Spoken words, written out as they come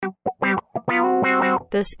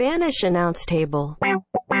The Spanish Announce Table.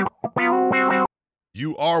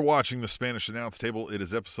 You are watching the Spanish Announce Table. It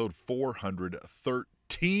is episode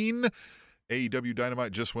 413. AEW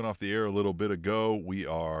Dynamite just went off the air a little bit ago. We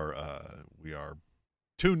are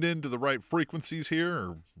tuned into the right frequencies here,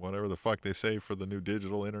 or whatever the fuck they say for the new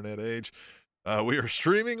digital internet age. We are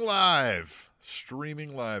streaming live,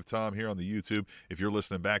 Tom, here on the YouTube. If you're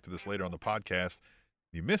listening back to this later on the podcast,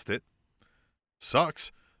 you missed it.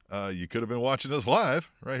 Sucks. You could have been watching us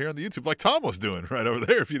live right here on the YouTube, like Tom was doing right over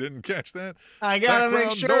there. If you didn't catch that, I gotta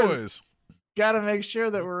make sure. Noise. Got to make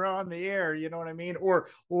sure that we're on the air, you know what I mean? Or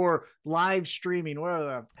live streaming, whatever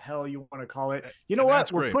the hell you want to call it. You know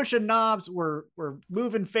what? We're pushing knobs. We're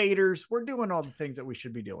moving faders. We're doing all the things that we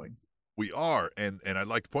should be doing. We are. And I'd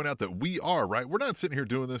like to point out that we are, right? We're not sitting here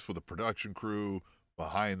doing this with a production crew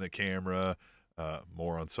behind the camera.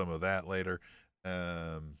 More on some of that later.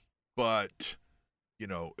 But, you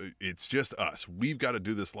know, it's just us. We've got to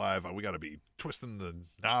do this live. We got to be twisting the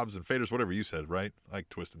knobs and faders, whatever you said, right? I like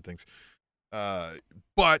twisting things. But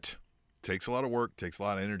it takes a lot of work, takes a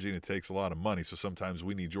lot of energy, and it takes a lot of money. So sometimes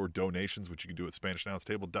we need your donations, which you can do at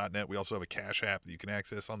SpanishAnnounceTable.net. We also have a Cash App that you can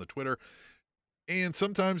access on the Twitter. And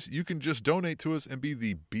sometimes you can just donate to us and be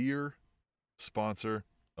the beer sponsor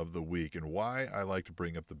of the week. And why I like to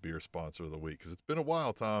bring up the beer sponsor of the week, because it's been a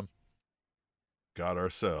while, Tom. Got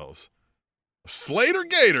ourselves a Slater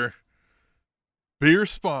Gator beer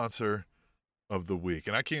sponsor of the week.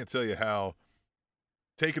 And I can't tell you how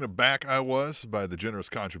taken aback I was by the generous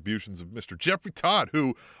contributions of Mr. Jeffrey Todd,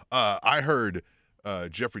 who I heard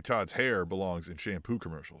Jeffrey Todd's hair belongs in shampoo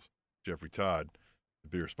commercials. Jeffrey Todd, the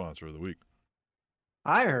beer sponsor of the week.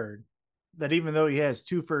 I heard that even though he has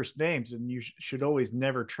two first names, and you should always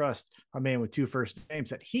never trust a man with two first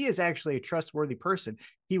names, that he is actually a trustworthy person.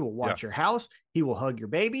 He will watch your house. He will hug your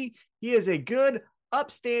baby. He is a good,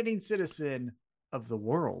 upstanding citizen of the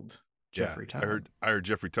world. Jeffrey Todd. I heard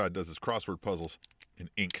Jeffrey Todd does his crossword puzzles in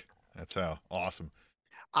ink. That's how awesome.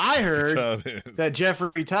 I heard that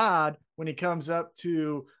Jeffrey Todd, when he comes up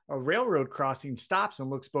to a railroad crossing, stops and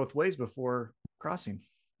looks both ways before crossing.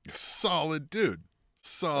 Solid dude.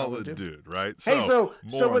 Solid dude, right? So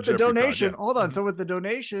with the donation, hold on. So with the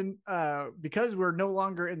donation, because we're no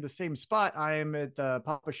longer in the same spot, I am at the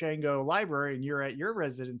Papa Shango Library and you're at your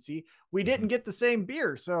residency. We didn't get the same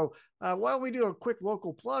beer. So why don't we do a quick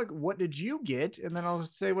local plug? What did you get? And then I'll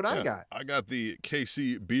say what I got. I got the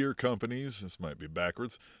KC Beer Company's, this might be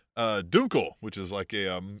backwards, Dunkel, which is like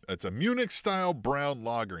it's a Munich style brown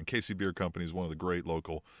lager, and KC Beer Company is one of the great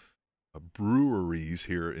local breweries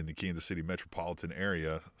here in the Kansas City metropolitan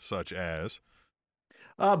area, such as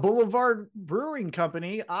Boulevard Brewing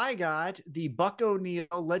Company. I got the Buck O'Neill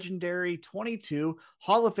Legendary 22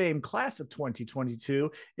 Hall of Fame Class of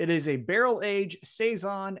 2022. It is a barrel-aged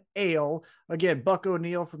Saison Ale. Again, Buck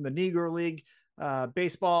O'Neill from the Negro League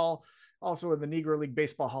Baseball, also in the Negro League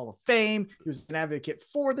Baseball Hall of Fame. He was an advocate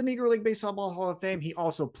for the Negro League Baseball Hall of Fame. He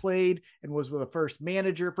also played and was the first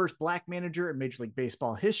black manager in Major League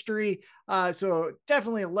Baseball history. So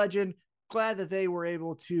definitely a legend. Glad that they were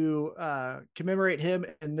able to commemorate him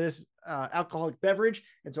in this alcoholic beverage.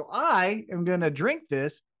 And so I am going to drink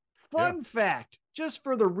this. Fun fact, just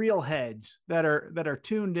for the real heads that are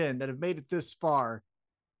tuned in, that have made it this far.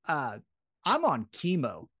 I'm on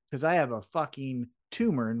chemo because I have a fucking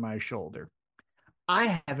tumor in my shoulder.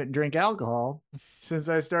 I haven't drank alcohol since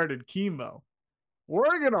I started chemo.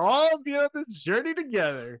 We're going to all be on this journey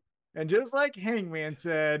together. And just like Hangman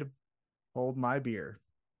said, hold my beer.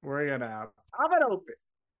 We're going to pop it open.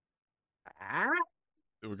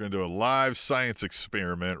 We're going to do a live science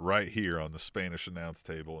experiment right here on the Spanish Announce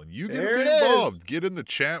Table. And you get to There be it involved. is. Get in the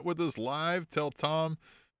chat with us live. Tell Tom,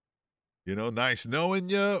 nice knowing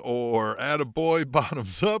you, or attaboy,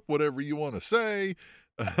 bottoms up, whatever you want to say.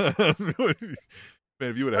 Man,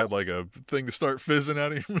 if you would have had like a thing to start fizzing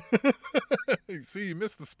out of your See, you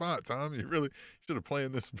missed the spot, Tom. You really should have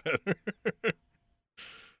planned this better.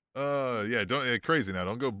 Don't crazy now.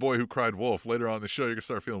 Don't go boy who cried wolf. Later on in the show, you're gonna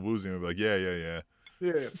start feeling woozy and be like, yeah.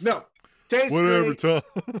 No, tastes whatever, great. Tom.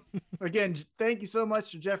 Again, thank you so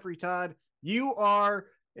much to Jeffrey Todd. You are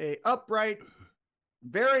a upright,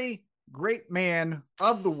 very great man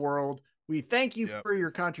of the world. We thank you for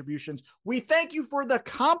your contributions. We thank you for the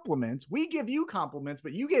compliments. We give you compliments,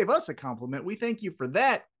 but you gave us a compliment. We thank you for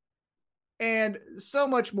that. And so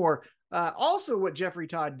much more. Also, what Jeffrey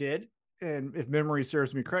Todd did, and if memory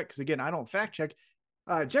serves me correct, because again, I don't fact check,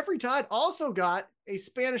 Jeffrey Todd also got a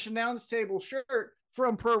Spanish Announce Table shirt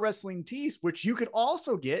from Pro Wrestling Tees, which you could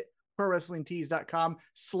also get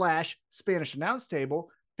prowrestlingtees.com/Spanish Announce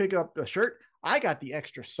Table. Pick up a shirt. I got the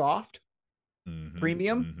extra soft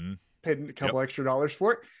premium. paid a couple extra dollars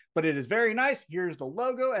for it, but it is very nice. Here's the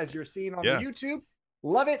logo as you're seeing on the YouTube.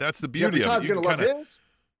 Love it. That's the beauty Jeffrey of Todd's it. going to love his.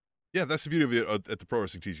 Yeah, that's the beauty of it at the Pro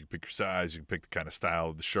Wrestling Tees. You can pick your size, you can pick the kind of style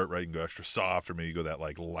of the shirt, right? You can go extra soft, or maybe you go that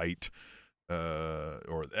like light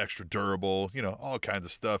or extra durable, you know, all kinds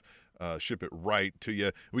of stuff. Ship it right to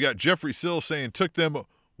you. We got Jeffrey Sill saying, took them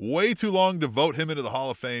way too long to vote him into the Hall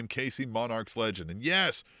of Fame. KC Monarchs legend. And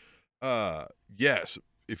yes,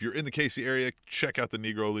 if you're in the KC area, check out the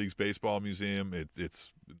Negro Leagues Baseball Museum.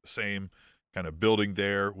 It's the same kind of building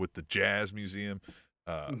there with the Jazz Museum.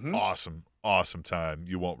 Awesome time.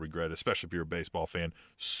 You won't regret it, especially if you're a baseball fan.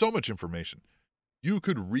 So much information. You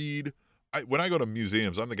could read. When I go to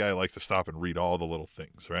museums, I'm the guy who likes to stop and read all the little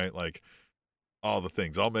things, right? Like all the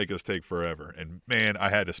things. I'll make us take forever. And man, I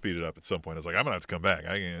had to speed it up at some point. I was like, I'm going to have to come back.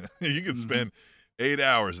 I can't. You can spend 8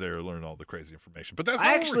 hours there learning all the crazy information. But that's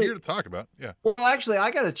not what we're here to talk about. Yeah. Well, actually,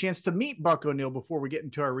 I got a chance to meet Buck O'Neil before we get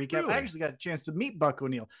into our recap. Really? I actually got a chance to meet Buck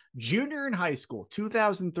O'Neil, junior in high school,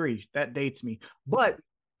 2003. That dates me. But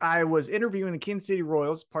I was interviewing the Kansas City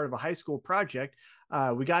Royals, part of a high school project.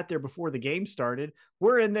 We got there before the game started.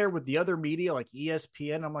 We're in there with the other media, like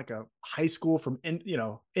ESPN. I'm like a high school from,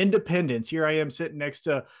 Independence. Here I am sitting next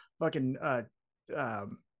to fucking,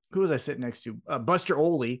 who was I sitting next to? Buster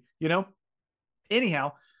Oley,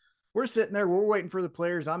 Anyhow, we're sitting there. We're waiting for the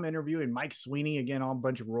players. I'm interviewing Mike Sweeney again, on a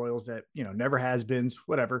bunch of Royals that, never has-beens,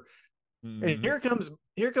 whatever. And here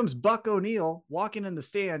comes Buck O'Neil walking in the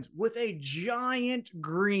stands with a giant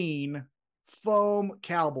green foam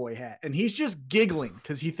cowboy hat. And he's just giggling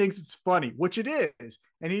because he thinks it's funny, which it is.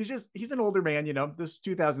 And he's an older man, this is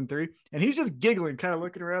 2003. And he's just giggling, kind of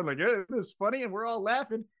looking around like, hey, this is funny. And we're all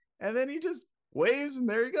laughing. And then he just waves and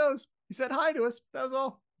there he goes. He said hi to us. That was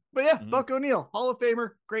all. But yeah, Buck O'Neil, Hall of Famer,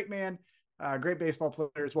 great man, great baseball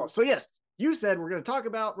player as well. So yes, you said we're going to talk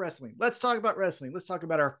about wrestling. Let's talk about wrestling. Let's talk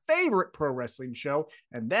about our favorite pro wrestling show,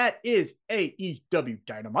 and that is AEW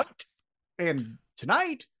Dynamite. And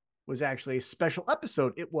tonight was actually a special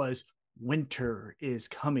episode. It was Winter is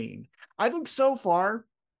Coming. I think so far,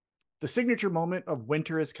 the signature moment of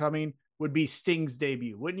Winter is Coming would be Sting's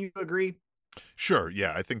debut. Wouldn't you agree? Sure.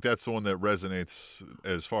 Yeah, I think that's the one that resonates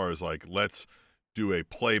as far as like, let's do a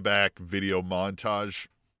playback video montage.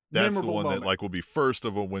 That's memorable the one moment that like will be first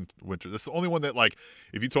of a winter. That's the only one that like,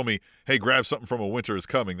 if you told me, hey, grab something from A Winter is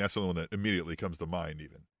Coming, that's the only one that immediately comes to mind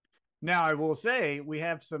even. Now, I will say we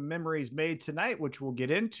have some memories made tonight, which we'll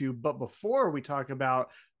get into. But before we talk about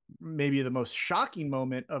maybe the most shocking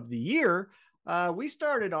moment of the year, we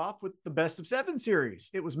started off with the Best of 7 series.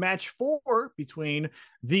 It was match 4 between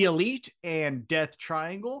The Elite and Death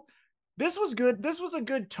Triangle. This was good. This was a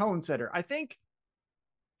good tone setter. I think,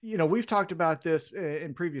 we've talked about this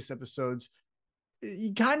in previous episodes.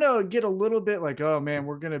 You kind of get a little bit like, oh man,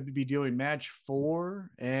 we're going to be doing match 4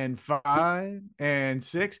 and 5 and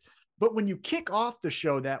 6. But when you kick off the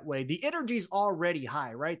show that way, the energy's already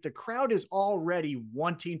high, right? The crowd is already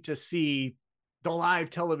wanting to see the live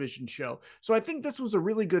television show. So I think this was a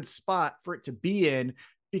really good spot for it to be in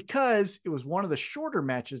because it was one of the shorter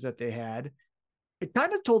matches that they had. It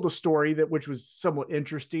kind of told a story which was somewhat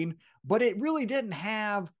interesting, but it really didn't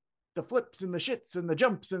have the flips and the shits and the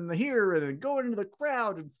jumps and the here and then going into the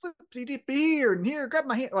crowd and flipsy dippy here and here, grab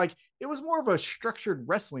my hand. Like it was more of a structured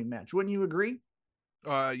wrestling match. Wouldn't you agree?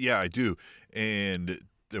 Yeah, I do. And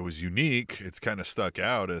it was unique. It's kind of stuck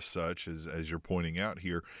out as such, as you're pointing out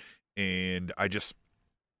here. And I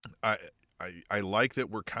like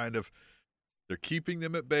that they're keeping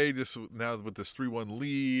them at bay just now with this 3-1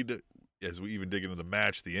 lead. As we even dig into the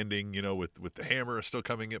match, the ending, with the hammer still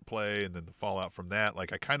coming at play and then the fallout from that.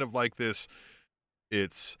 Like, I kind of like this.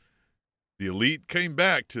 It's the Elite came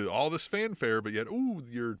back to all this fanfare, but yet,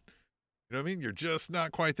 you're just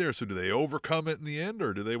not quite there. So do they overcome it in the end,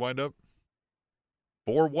 or do they wind up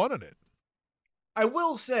 4-1 in it? I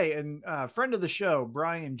will say, and friend of the show,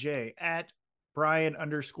 Brian J, at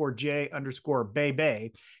Brian_J_Bay,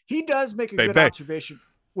 he does make a good observation,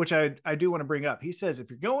 which I do want to bring up. He says, if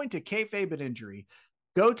you're going to kayfabe an injury,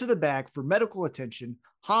 go to the back for medical attention,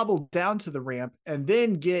 hobble down to the ramp, and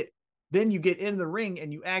then you get in the ring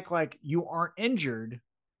and you act like you aren't injured.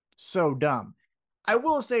 So dumb. I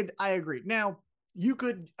will say I agree. Now, you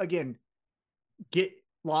could, again, get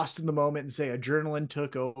lost in the moment and say adrenaline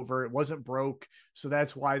took over. It wasn't broke, so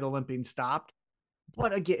that's why the limping stopped.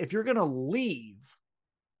 But again, if you're going to leave,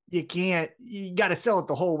 you got to sell it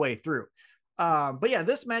the whole way through. But yeah,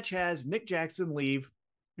 this match has Nick Jackson leave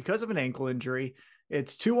because of an ankle injury.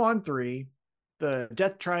 It's 2-on-3. The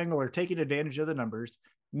Death Triangle are taking advantage of the numbers.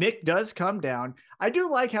 Nick does come down. I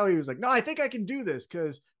do like how he was like, no, I think I can do this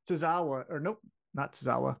because Tozawa, or nope, not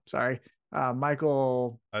Tozawa. Sorry.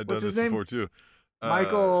 Michael. I've What's done his this name? before too.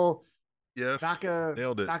 Michael Yes. Naka.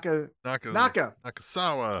 Nailed it. Naka.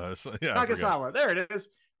 Nakasawa. Yeah, I forgot. Nakasawa. There it is.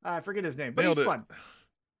 I forget his name, but Nailed he's it. fun.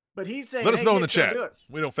 But he's saying, Let us hey, know in the Nick, don't chat. do it.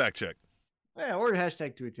 We don't fact check. Yeah, or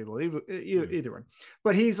hashtag tweet table, either one.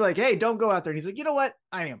 But he's like, hey, don't go out there. And he's like, you know what?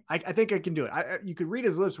 I am. I think I can do it. You could read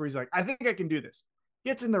his lips where he's like, I think I can do this.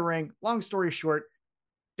 Gets in the ring. Long story short,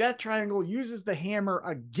 Death Triangle uses the hammer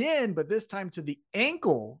again, but this time to the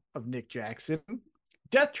ankle of Nick Jackson.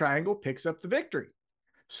 Death Triangle picks up the victory.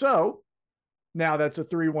 So now that's a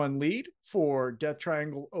 3-1 lead for Death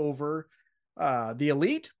Triangle over the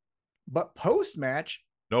Elite. But post-match,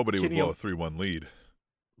 nobody would blow a 3-1 lead.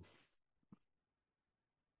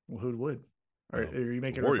 Well, who would? Are you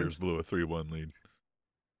making Warriors blew a 3-1 lead.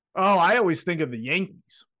 Oh, I always think of the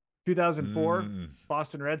Yankees. 2004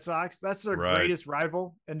 Boston Red Sox. That's their greatest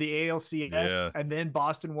rival in the ALCS. Yeah. And then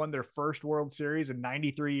Boston won their first World Series in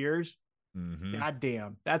 93 years. Mm-hmm. God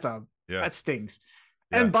damn. That stings.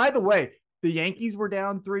 Yeah. And by the way, the Yankees were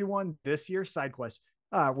down 3-1 this year. Side quest.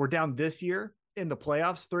 We're down this year in the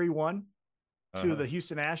playoffs 3-1 to the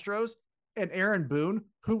Houston Astros. And Aaron Boone,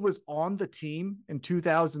 who was on the team in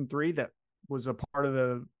 2003 that was a part of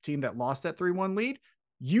the team that lost that 3-1 lead,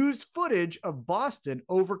 used footage of Boston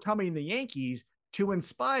overcoming the Yankees to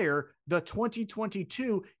inspire the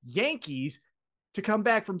 2022 Yankees to come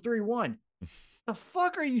back from 3-1. The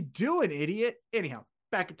fuck are you doing, idiot? Anyhow,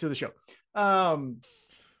 back to the show.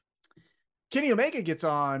 Kenny Omega gets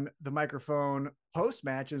on the microphone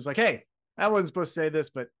post-match and is like, hey, I wasn't supposed to say this,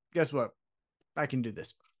 but guess what? I can do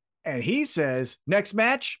this. And he says, next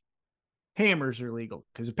match, hammers are legal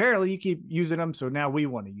because apparently you keep using them. So now we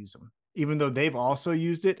want to use them, even though they've also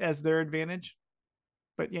used it as their advantage.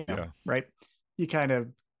 But right. You kind of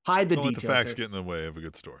hide the details. Let the facts get in the way of a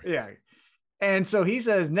good story. Yeah. And so he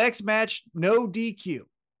says, next match, no DQ.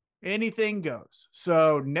 Anything goes.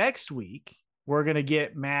 So next week, we're going to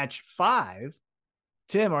get match 5.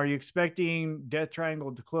 Tim, are you expecting Death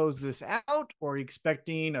Triangle to close this out, or are you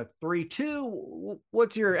expecting a 3-2?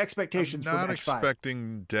 What's your expectations for match 5? I'm not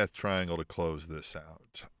expecting Death Triangle to close this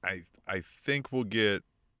out. I think we'll get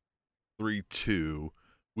 3-2.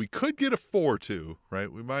 We could get a 4-2,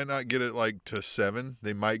 right? We might not get it like to 7.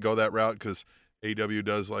 They might go that route because AW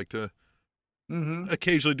does like to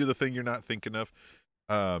occasionally do the thing you're not thinking of.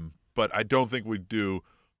 But I don't think we'd do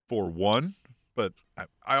 4-1. But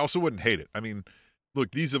I also wouldn't hate it. I mean,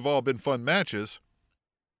 look, these have all been fun matches,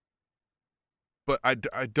 but I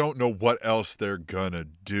don't know what else they're going to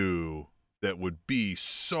do that would be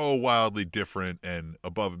so wildly different and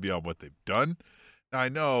above and beyond what they've done. Now, I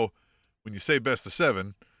know when you say best of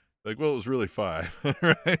 7, like, well, it was really 5,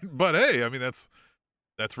 right? But hey, I mean, that's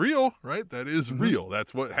real, right? That is real.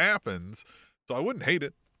 That's what happens. So I wouldn't hate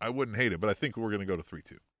it. But I think we're going to go to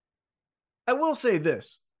 3-2. I will say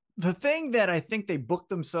this. The thing that I think they booked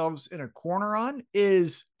themselves in a corner on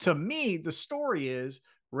is, to me, the story is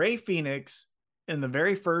Rey Fénix in the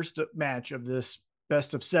very first match of this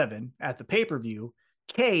best of 7 at the pay-per-view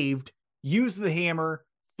caved, used the hammer,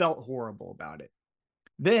 felt horrible about it.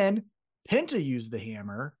 Then Penta used the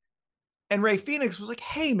hammer and Rey Fénix was like,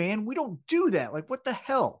 hey man, we don't do that. Like, what the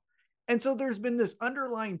hell? And so there's been this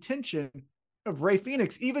underlying tension of Rey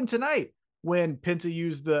Fénix, even tonight when Penta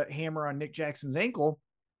used the hammer on Nick Jackson's ankle,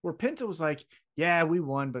 where Penta was like, yeah, we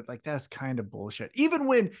won, but like, that's kind of bullshit. Even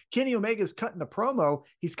when Kenny Omega's cutting the promo,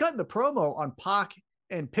 he's cutting the promo on Pac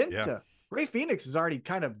and Penta. Yeah. Rey Fénix has already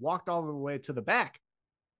kind of walked all the way to the back.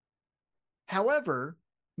 However,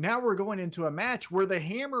 now we're going into a match where the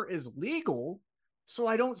hammer is legal. So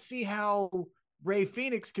I don't see how Rey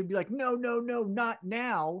Fénix could be like, no, not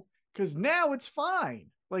now. Because now it's fine.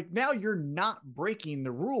 Like, now you're not breaking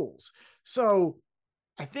the rules. So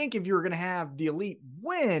I think if you were going to have the Elite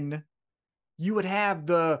win, you would have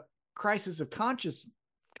the crisis of conscience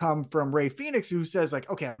come from Rey Fénix, who says like,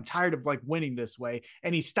 okay, I'm tired of like winning this way.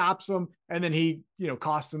 And he stops him. And then he,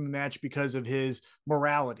 costs him the match because of his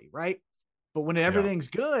morality. Right. But when everything's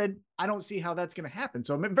good, I don't see how that's going to happen.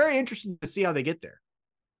 So I'm very interested to see how they get there.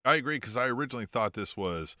 I agree. Cause I originally thought this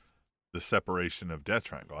was the separation of Death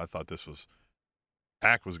Triangle. I thought this was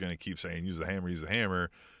Pac was going to keep saying, use the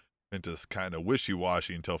hammer. And just kind of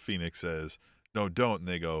wishy-washy until Fénix says, no, don't. And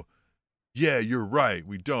they go, yeah, you're right.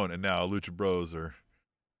 We don't. And now Lucha Bros are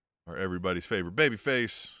everybody's favorite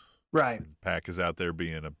babyface. Right. And Pac is out there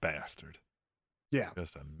being a bastard. Yeah.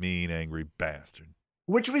 Just a mean, angry bastard.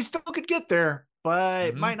 Which we still could get there, but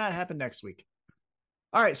it might not happen next week.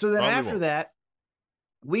 All right. So then after that,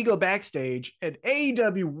 we go backstage and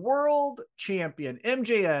AEW World Champion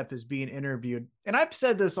MJF is being interviewed. And I've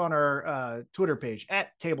said this on our Twitter page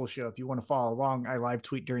at Table Show. If you want to follow along, I live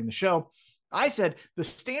tweet during the show. I said the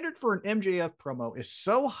standard for an MJF promo is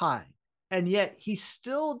so high, and yet he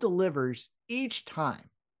still delivers each time.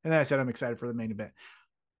 And then I said, I'm excited for the main event.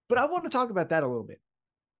 But I want to talk about that a little bit.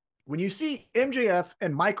 When you see MJF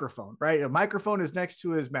and microphone, right? A microphone is next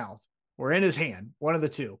to his mouth or in his hand, one of the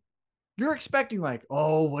two. You're expecting like,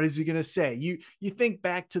 oh, what is he going to say? You think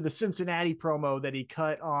back to the Cincinnati promo that he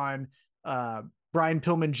cut on Brian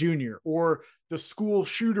Pillman Jr. or the school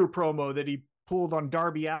shooter promo that he pulled on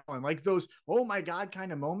Darby Allin, like those, oh my God,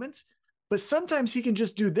 kind of moments. But sometimes he can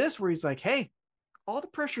just do this where he's like, hey, all the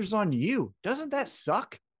pressure's on you. Doesn't that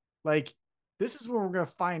suck? Like, this is when we're going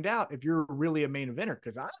to find out if you're really a main eventer,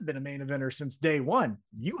 because I've been a main eventer since day one.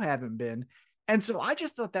 You haven't been. And so I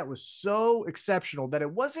just thought that was so exceptional that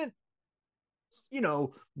it wasn't,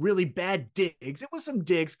 really bad digs. It was some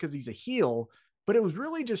digs because he's a heel, but it was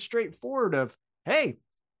really just straightforward of, hey,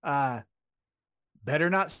 better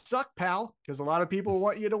not suck, pal, because a lot of people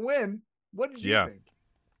want you to win. What did you think?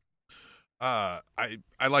 I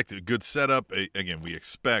liked it. Good setup. Again, we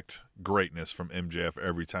expect greatness from MJF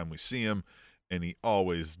every time we see him, and he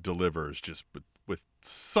always delivers just with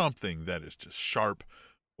something that is just sharp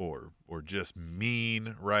or just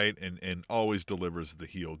mean, right? And always delivers the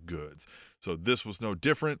heel goods. So this was no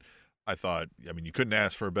different. I thought, you couldn't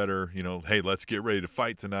ask for a better, hey, let's get ready to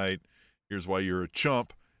fight tonight. Here's why you're a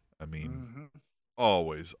chump.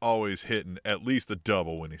 Always hitting at least a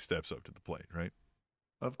double when he steps up to the plate, right?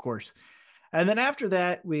 Of course. And then after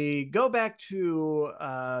that, we go back to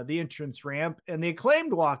the entrance ramp and the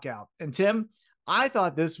Acclaimed walk out. And Tim, I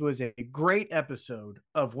thought this was a great episode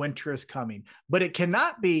of Winter is Coming, but it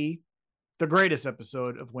cannot be the greatest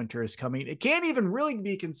episode of Winter is Coming. It can't even really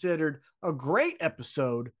be considered a great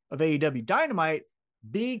episode of AEW Dynamite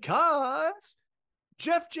because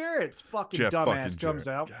Jeff Jarrett's fucking dumbass comes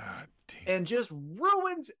out and just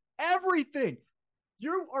ruins everything.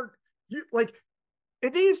 It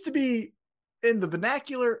needs to be in the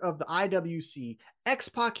vernacular of the IWC.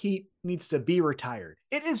 X-Pac heat needs to be retired.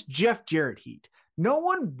 It is Jeff Jarrett heat. No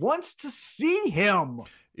one wants to see him.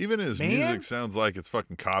 Even his music sounds like it's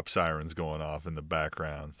fucking cop sirens going off in the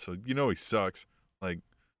background. So he sucks. Like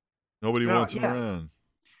nobody wants him around.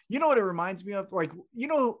 You know what it reminds me of? Like,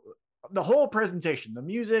 the whole presentation, the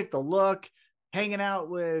music, the look, hanging out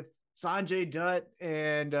with Sanjay Dutt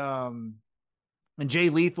and Jay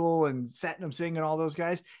Lethal and Satnam Singh and all those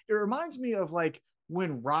guys. It reminds me of like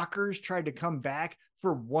when rockers tried to come back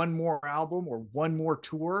for one more album or one more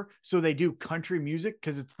tour. So they do country music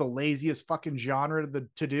because it's the laziest fucking genre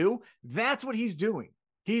to do. That's what he's doing.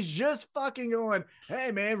 He's just fucking going,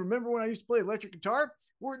 hey man, remember when I used to play electric guitar?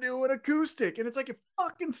 We're doing acoustic. And it's like, it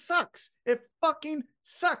fucking sucks. It fucking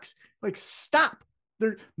sucks. Like, stop.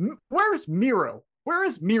 Where's Miro? Where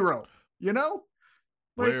is Miro?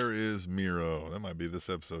 Where is Miro? That might be this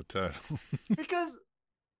episode title. Because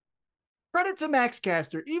credit to Max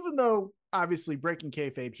Caster, even though obviously breaking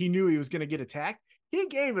kayfabe, he knew he was going to get attacked. He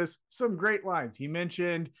gave us some great lines. He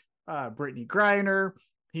mentioned Brittany Griner.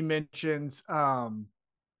 He mentions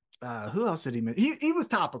who else did he mention? He was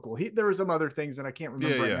topical. There were some other things that I can't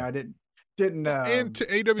remember right now. I didn't. And to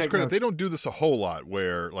AEW's credit, they don't do this a whole lot.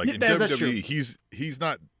 Where like in WWE, he's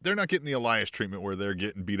not. They're not getting the Elias treatment where they're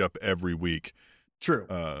getting beat up every week. True.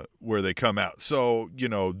 Where they come out. So,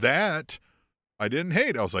 that I didn't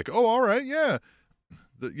hate. I was like, oh, all right, yeah.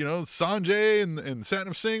 Sanjay and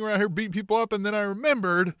Satnam Singh were out here beating people up. And then I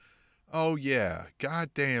remembered, oh, yeah,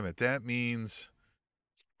 God damn it. That means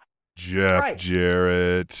Jeff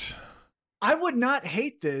Jarrett. I would not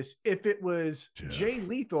hate this if it was Jay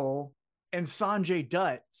Lethal and Sanjay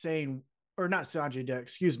Dutt saying, or not Sanjay Dutt,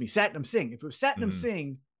 excuse me, Satnam Singh. If it was Satnam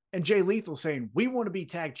Singh and Jay Lethal saying, we want to be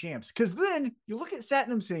tag champs. Because then you look at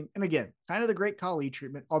Satnam Singh, and again, kind of the Great Khali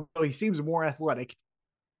treatment, although he seems more athletic.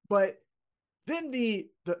 But then the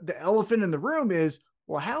elephant in the room is,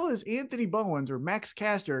 well, how is Anthony Bowens or Max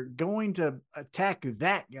Caster going to attack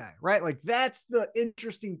that guy, right? Like, that's the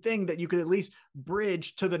interesting thing that you could at least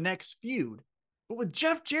bridge to the next feud. But with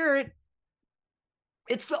Jeff Jarrett,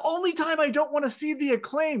 it's the only time I don't want to see the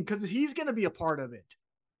Acclaim because he's going to be a part of it.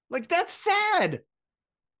 Like, that's sad.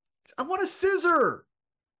 I want a scissor.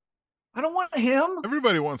 I don't want him.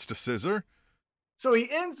 Everybody wants to scissor. So he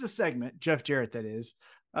ends the segment, Jeff Jarrett, that is,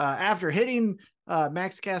 after hitting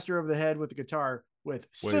Max Caster over the head with the guitar with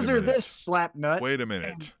scissor this slap nut. Wait a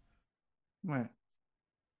minute. What?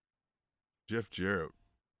 Jeff Jarrett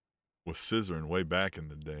was scissoring way back in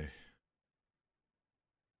the day.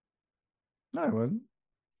 No, I wasn't.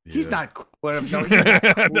 He's Yeah. not cool enough. No, he's not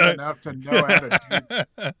cool enough to know how to do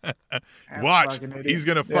that. Watch. Fucking idiot. He's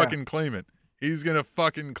gonna Yeah. fucking claim it. He's gonna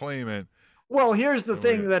fucking claim it. Well, here's the Oh,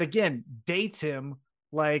 thing yeah. that again dates him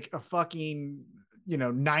like a fucking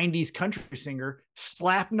 90s country singer.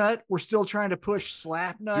 Slapnut. We're still trying to push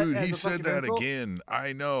Slapnut. Dude, as he a said fucking that insult? again.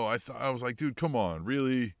 I know. I was like, dude, come on,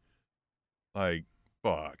 really? Like,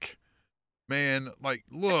 fuck, man. Like,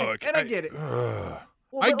 look, and I get it. Well,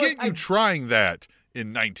 Well, I but, get like, you trying that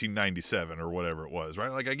in 1997 or whatever it was,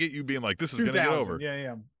 right? Like, I get you being like, this is gonna get 2000. over.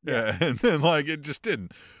 Yeah. Yeah, and then like it just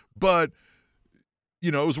didn't. But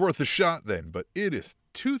it was worth a shot then. But it is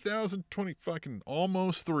 2020 fucking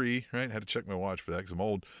almost 3, right? I had to check my watch for that because I'm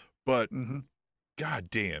old. But Mm-hmm. god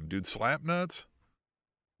damn, dude, slap nuts.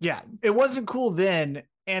 Yeah, it wasn't cool then,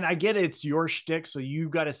 and I get it's your shtick, so you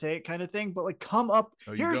got to say it, kind of thing. But like, come up.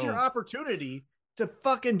 No, you Here's your don't. opportunity to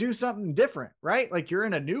fucking do something different, right? Like, you're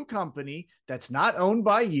in a new company that's not owned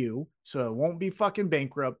by you, so it won't be fucking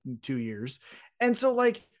bankrupt in 2 years. And so,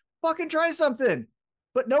 like, fucking try something.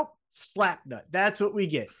 But nope, Slapnut. That's what we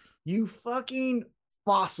get. You fucking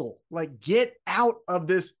fossil. Like, get out of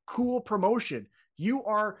this cool promotion. You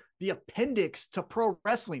are the appendix to pro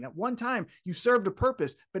wrestling. At one time, you served a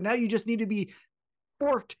purpose, but now you just need to be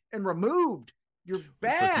forked and removed. You're Looks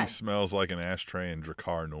like he bad. smells like an ashtray in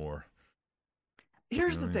Drakkar Noir.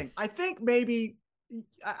 Here's the thing. I think maybe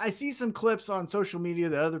I see some clips on social media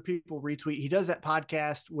that other people retweet. He does that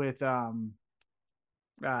podcast with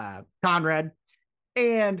Conrad.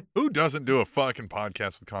 And Who doesn't do a fucking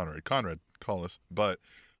podcast with Conrad? Conrad, call us. But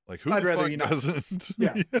like, who I'd the rather fuck you not. doesn't?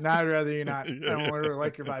 yeah, no, I'd rather you not. I don't really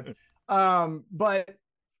like your vibe. But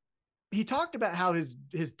he talked about how his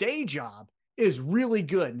day job is really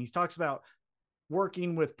good. And he talks about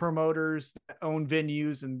working with promoters that own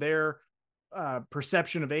venues and their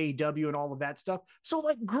perception of AEW and all of that stuff. So,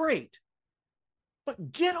 like, great.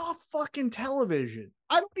 But get off fucking television.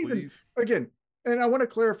 I don't even, Please. again, and I want to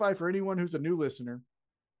clarify for anyone who's a new listener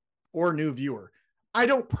or new viewer, I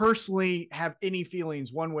don't personally have any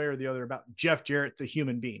feelings one way or the other about Jeff Jarrett, the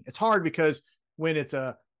human being. It's hard because when it's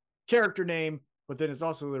a character name, but then it's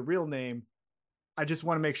also the real name, I just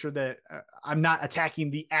want to make sure that I'm not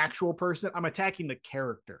attacking the actual person. I'm attacking the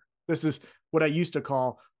character. This is what I used to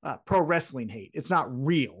call pro wrestling hate. It's not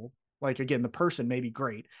real. Like, again, the person may be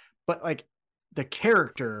great, but like the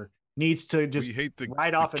character needs to just we hate the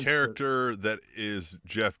off character that is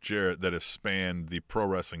Jeff Jarrett that has spanned the pro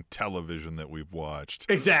wrestling television that we've watched.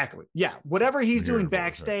 Exactly. Yeah. Whatever he's doing About it, right?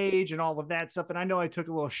 backstage and all of that stuff. And I know I took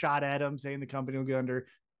a little shot at him saying the company will go under.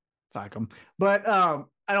 Fuck him. But I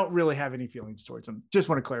don't really have any feelings towards him. Just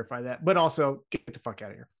want to clarify that. But also, get the fuck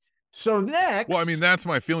out of here. So next. Well, I mean, that's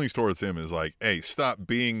my feelings towards him is like, hey, stop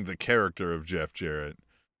being the character of Jeff Jarrett.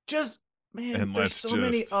 just, man, And there's let's so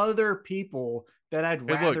many just- other people that I'd Hey,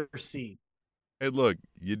 look. rather see. Hey, look,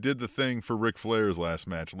 you did the thing for Ric Flair's last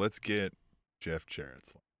match. Let's get Jeff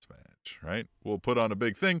Jarrett's last match, right? We'll put on a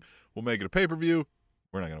big thing. We'll make it a pay-per-view.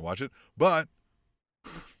 We're not going to watch it, but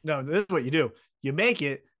No, this is what you do. You make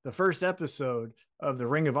it the first episode of the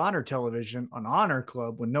Ring of Honor television on Honor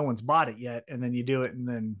Club when no one's bought it yet, and then you do it,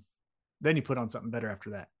 and then you put on something better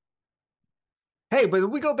after that. Hey, but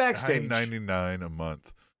we go backstage. $9.99 a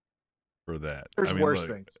month for that. There's worse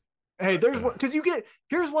things. Hey, because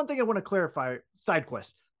here's one thing I want to clarify. Side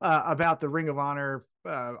quest about the Ring of Honor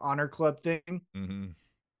Honor Club thing. Mm-hmm.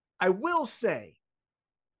 I will say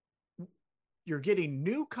you're getting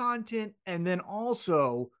new content and then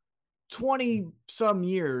also 20 some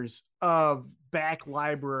years of back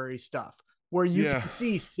library stuff where you can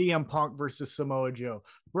see CM Punk versus Samoa Joe,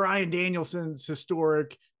 Bryan Danielson's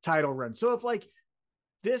historic title run. So if like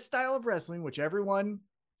this style of wrestling, which everyone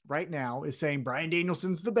right now is saying Bryan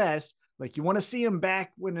Danielson's the best, like you want to see him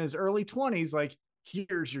back when in his early 20s, like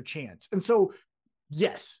here's your chance. And so,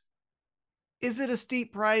 yes, is it a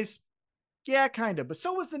steep price? Yeah, kind of. But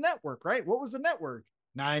so was the network, right? What was the network?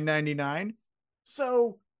 $9.99.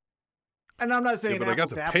 So, and I'm not saying, but I got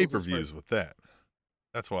the pay-per-views with that.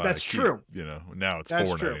 That's why that's true. Now it's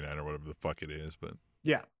 $4.99 or whatever the fuck it is. But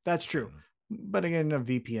yeah, that's true. But again, a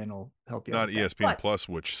VPN will help you. Not ESPN Plus,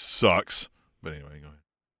 which sucks. But anyway, go ahead.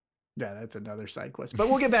 Yeah, that's another side quest. But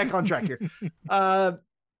we'll get back on track here.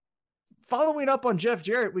 Following up on Jeff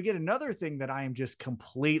Jarrett, we get another thing that I am just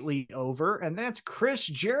completely over, and that's Chris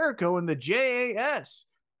Jericho and the JAS.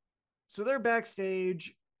 So they're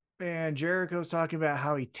backstage, and Jericho's talking about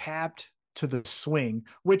how he tapped to the swing,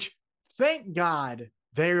 which, thank God,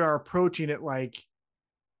 they are approaching it like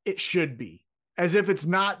it should be, as if it's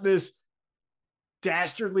not this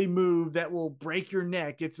dastardly move that will break your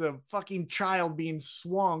neck. It's a fucking child being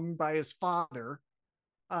swung by his father.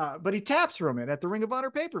 But he taps from it at the Ring of Honor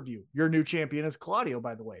pay-per-view. Your new champion is Claudio,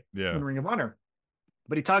 by the way, in Ring of Honor.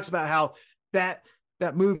 But he talks about how that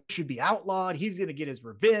move should be outlawed. He's going to get his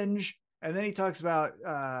revenge. And then he talks about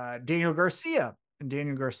Daniel Garcia. And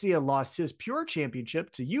Daniel Garcia lost his Pure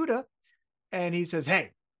Championship to Yuta. And he says,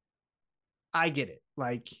 hey, I get it.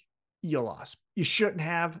 Like, you lost. You shouldn't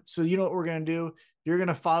have. So you know what we're going to do? You're going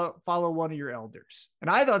to follow one of your elders. And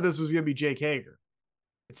I thought this was going to be Jake Hager.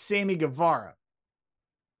 It's Sammy Guevara.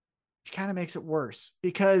 Which kind of makes it worse.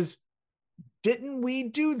 Because didn't we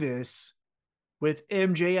do this with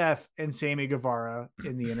MJF and Sammy Guevara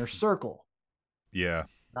in the Inner Circle? Yeah.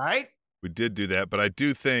 Right? We did do that, but I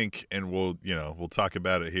do think, and we'll talk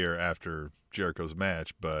about it here after Jericho's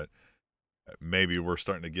match, but maybe we're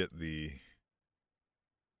starting to get the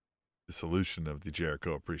solution of the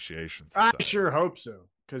Jericho Appreciation Society. I sure hope so,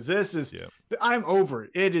 because this is, I'm over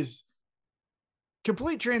it. It is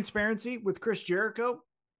complete transparency with Chris Jericho.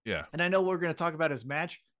 Yeah. And I know we're going to talk about his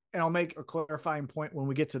match, and I'll make a clarifying point when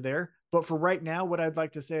we get to there. But for right now, what I'd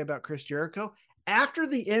like to say about Chris Jericho, after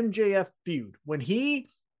the MJF feud, when he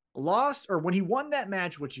lost, or when he won that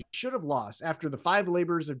match, which he should have lost after the 5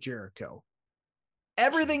 labors of Jericho,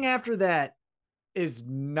 everything after that is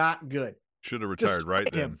not good. Should have retired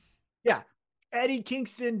right then. Yeah. Eddie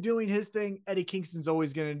Kingston doing his thing. Eddie Kingston's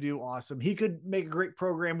always going to do awesome. He could make a great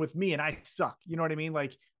program with me and I suck. You know what I mean?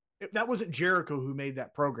 Like, that wasn't Jericho who made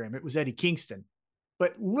that program. It was Eddie Kingston.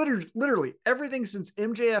 But literally everything since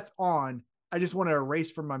MJF on, I just want to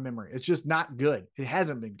erase from my memory. It's just not good. It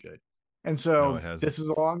hasn't been good. And so this is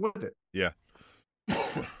along with it. Yeah.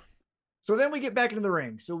 So then we get back into the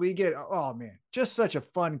ring. So we get, oh man, just such a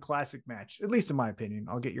fun classic match, at least in my opinion.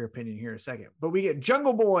 I'll get your opinion here in a second. But we get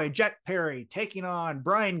Jungle Boy, Jack Perry taking on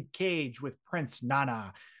Brian Cage with Prince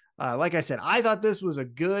Nana. Like I said, I thought this was a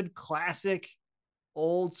good classic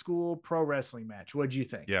old school pro wrestling match. What'd you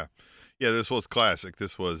think? Yeah. Yeah, this was classic.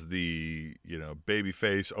 This was the,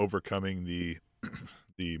 babyface overcoming the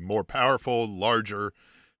the more powerful, larger,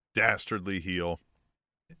 dastardly heel.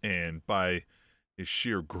 And by his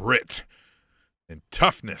sheer grit and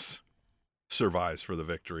toughness, survives for the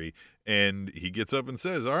victory. And he gets up and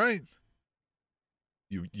says, all right,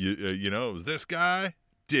 it was this guy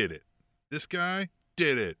did it. This guy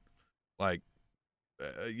did it. Like,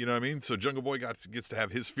 you know what I mean? So Jungle Boy gets to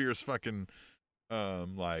have his fierce fucking,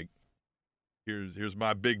 here's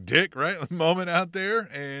my big dick, right? Moment out there.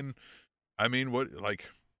 And I mean, what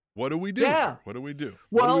do we do? Yeah. What do we do?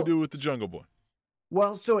 Well, what do we do with the Jungle Boy?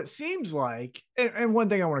 Well, so it seems like, and one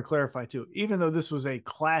thing I want to clarify too, even though this was a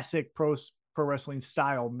classic pro wrestling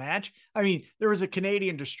style match, I mean, there was a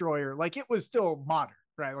Canadian destroyer, like it was still modern,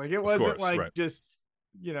 right? Like it wasn't just,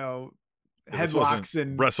 headlocks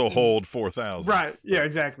and Wrestle Hold 4000. Right. Yeah,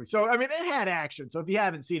 exactly. So, I mean, it had action. So if you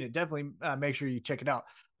haven't seen it, definitely make sure you check it out.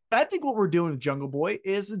 But I think what we're doing with Jungle Boy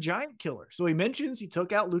is the Giant Killer. So he mentions he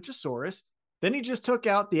took out Luchasaurus. Then he just took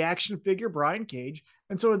out the action figure, Brian Cage.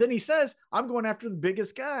 And so then he says, I'm going after the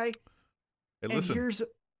biggest guy. Hey, listen,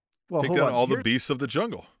 take down all the beasts of the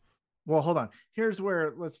jungle. Well, hold on. Here's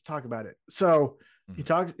where let's talk about it. So he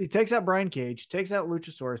takes out Brian Cage, takes out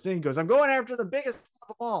Luchasaurus. Then he goes, I'm going after the biggest of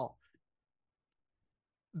them all.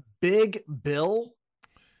 Big Bill?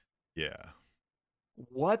 Yeah.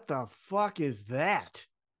 What the fuck is that?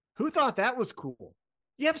 Who thought that was cool?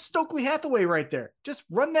 You have Stokely Hathaway right there. Just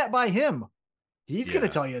run that by him. He's going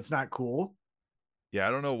to tell you it's not cool. Yeah,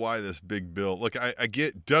 I don't know why this Big Bill. Look, I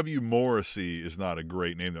get W. Morrissey is not a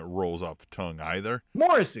great name that rolls off the tongue either.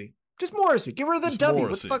 Morrissey. Just Morrissey. Give her the Just W.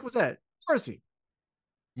 Morrissey. What the fuck was that?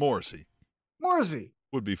 Morrissey.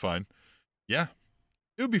 Would be fine. Yeah.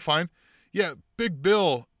 It would be fine. Yeah, Big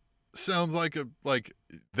Bill sounds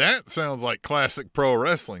that sounds like classic pro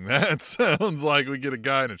wrestling. That sounds like we get a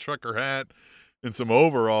guy in a trucker hat and some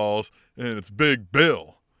overalls and it's Big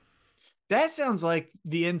Bill. That sounds like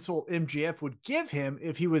the insult MJF would give him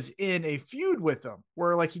if he was in a feud with him,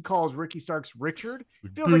 where like he calls Ricky Starks Richard.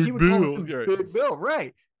 It feels like he would call him Big Bill,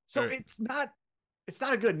 right? So it's not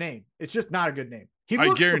a good name. It's just not a good name.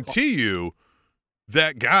 I guarantee you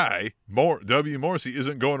that guy, W. Morrissey,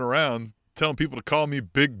 isn't going around telling people to call me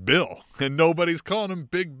Big Bill, and nobody's calling him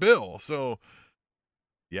Big Bill. So,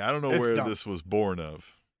 yeah, I don't know where this was born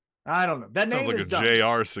of. I don't know. That sounds name like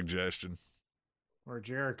a JR suggestion. Or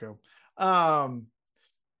Jericho. The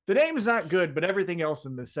name is not good, but everything else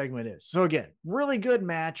in this segment is. So again, really good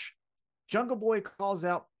match. Jungle Boy calls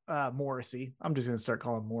out Morrissey. I'm just going to start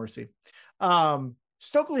calling him Morrissey.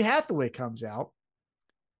 Stokely Hathaway comes out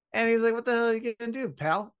and he's like, what the hell are you going to do,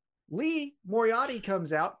 pal? Lee Moriarty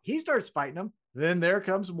comes out. He starts fighting him. Then there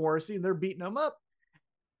comes Morrissey and they're beating him up.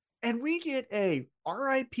 And we get a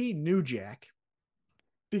RIP New Jack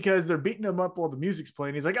because they're beating him up while the music's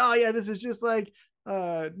playing. He's like, oh yeah, this is just like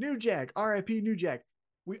New Jack, RIP New Jack.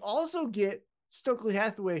 We also get Stokely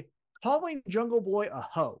Hathaway calling Jungle Boy a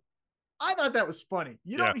hoe. I thought that was funny.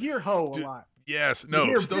 You don't hear hoe a lot. Yes.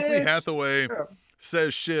 No, Stokely Hathaway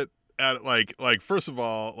says shit at like first of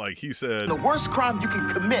all, like he said, the worst crime you can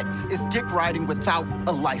commit is dick riding without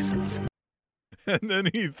a license. And then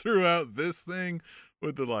he threw out this thing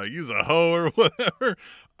with the like, use a hoe or whatever.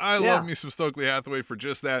 I love me some Stokely Hathaway for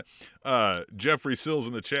just that. Jeffrey Sills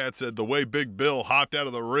in the chat said the way Big Bill hopped out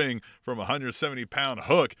of the ring from a 170-pound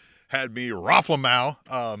Hook had me rafflemow.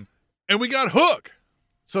 And we got Hook.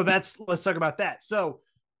 So let's talk about that. So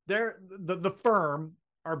the firm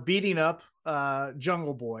are beating up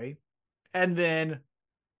Jungle Boy, and then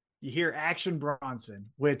you hear Action Bronson,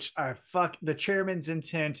 which the Chairman's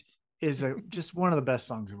Intent is just one of the best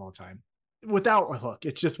songs of all time. Without a hook,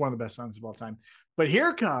 it's just one of the best songs of all time. But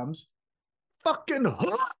here comes fucking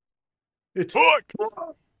Hook. It's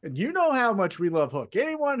Hook. And you know how much we love Hook.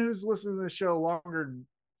 Anyone who's listened to the show longer than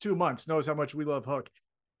 2 months knows how much we love Hook.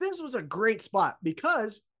 This was a great spot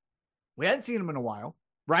because we hadn't seen him in a while,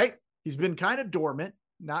 right? He's been kind of dormant,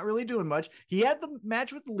 not really doing much. He had the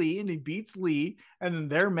match with Lee and he beats Lee, and then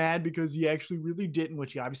they're mad because he actually really didn't,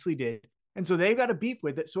 which he obviously did. And so they've got a beef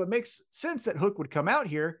with it. So it makes sense that Hook would come out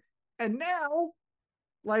here. And now,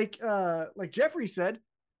 like Jeffrey said,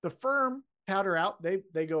 the firm powder out,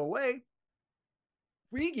 they go away.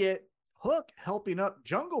 We get Hook helping up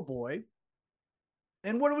Jungle Boy.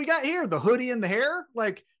 And what do we got here? The hoodie and the hair?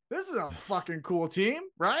 Like, this is a fucking cool team,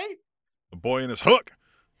 right? The boy and his hook.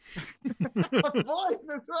 Boy and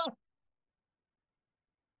his hook.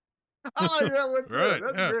 Oh, yeah,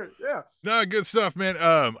 that's good. Yeah. No, good stuff, man.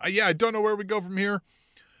 I don't know where we go from here.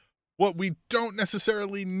 What we don't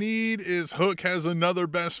necessarily need is Hook has another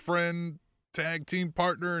best friend tag team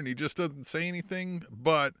partner, and he just doesn't say anything.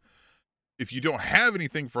 But if you don't have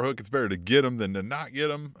anything for Hook, it's better to get him than to not get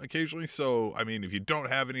him occasionally. So, I mean, if you don't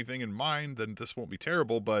have anything in mind, then this won't be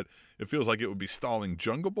terrible, but it feels like it would be stalling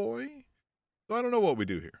Jungle Boy. So I don't know what we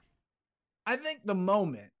do here. I think the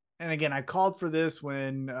moment, and again, I called for this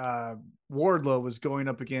when Wardlow was going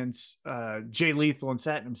up against Jay Lethal and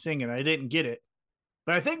Satnam Singh, and I didn't get it.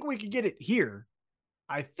 But I think we could get it here.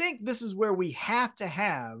 I think this is where we have to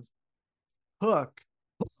have Hook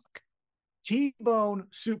T-bone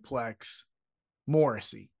suplex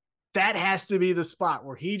Morrissey. That has to be the spot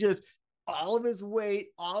where he just, all of his weight,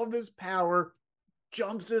 all of his power,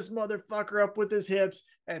 jumps this motherfucker up with his hips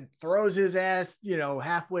and throws his ass,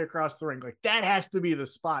 halfway across the ring. Like, that has to be the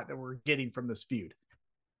spot that we're getting from this feud.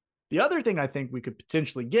 The other thing I think we could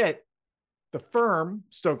potentially get, the firm,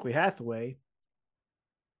 Stokely Hathaway,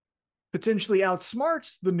 potentially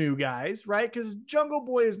outsmarts the new guys, right? Because Jungle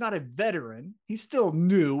Boy is not a veteran. He's still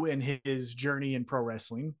new in his journey in pro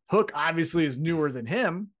wrestling. Hook obviously is newer than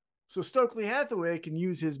him. So Stokely Hathaway can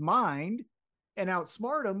use his mind and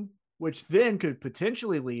outsmart him, which then could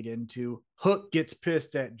potentially lead into Hook gets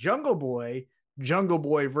pissed at Jungle Boy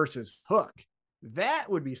versus Hook. That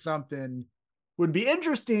would be something, would be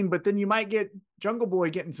interesting, but then you might get Jungle Boy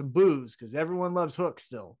getting some boos because everyone loves Hook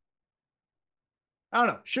still. I don't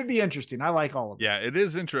know. Should be interesting. I like all of it. Yeah, it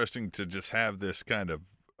is interesting to just have this kind of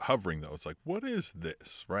hovering, though. It's like, what is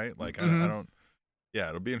this, right? Like, I don't. Yeah,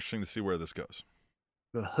 it'll be interesting to see where this goes.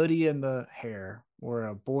 The hoodie and the hair, or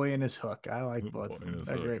a boy and his hook. I like both of them.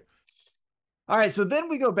 They're great. All right, so then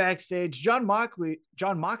we go backstage. John Moxley,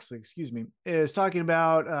 is talking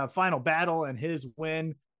about Final Battle and his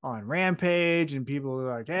win on Rampage, and people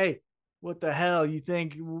are like, "Hey, what the hell? You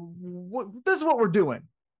think this is what we're doing?"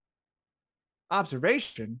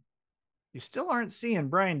 Observation, you still aren't seeing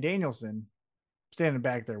Bryan Danielson standing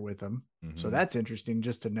back there with him. Mm-hmm. So that's interesting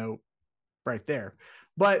just to note right there.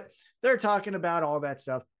 But they're talking about all that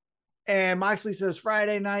stuff. And Moxley says,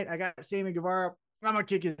 Friday night, I got Sammy Guevara. I'm going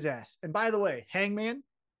to kick his ass. And by the way, Hangman,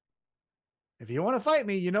 if you want to fight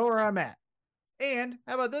me, you know where I'm at. And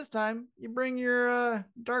how about this time, you bring your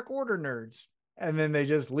Dark Order nerds. And then they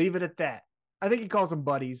just leave it at that. I think he calls them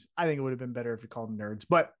buddies. I think it would have been better if he called them nerds.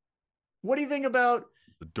 But what do you think about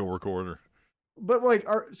the Dork Order? But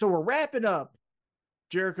so we're wrapping up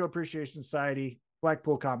Jericho Appreciation Society,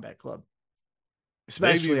 Blackpool Combat Club.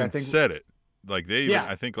 Especially, they've even I think said it. Like they even,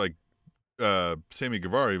 I think like Sammy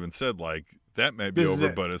Guevara even said like that might be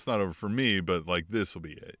over, but it's not over for me. But like this will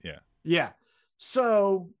be it. Yeah. Yeah.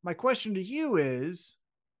 So my question to you is,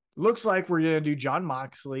 looks like we're gonna do John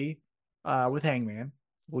Moxley with Hangman.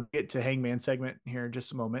 We'll get to Hangman segment here in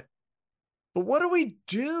just a moment. But what do we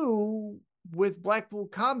do with Blackpool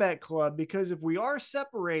Combat Club? Because if we are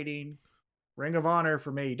separating Ring of Honor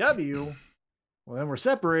from AEW, Well, then we're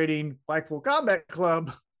separating Blackpool Combat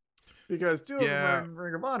Club because two of them Yeah. are in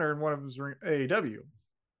Ring of Honor and one of them is AEW.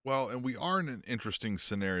 Well, and we are in an interesting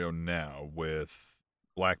scenario now with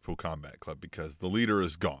Blackpool Combat Club because the leader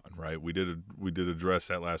is gone, right? We did address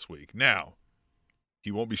that last week. Now, he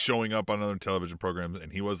won't be showing up on other television programs,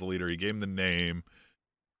 and he was the leader. He gave him the name.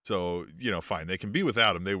 So, fine. They can be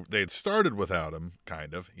without him. They had started without him,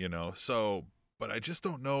 kind of, So, but I just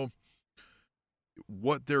don't know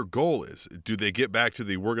what their goal is. Do they get back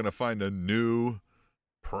to we're going to find a new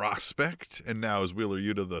prospect, and now is Wheeler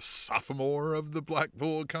Yuta the sophomore of the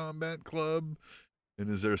Blackpool Combat Club? And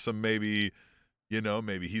is there some maybe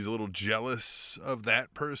he's a little jealous of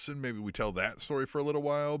that person? Maybe we tell that story for a little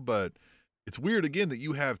while, but it's weird again that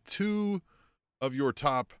you have two of your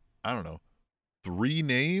top, I don't know, 3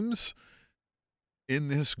 names in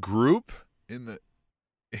this group in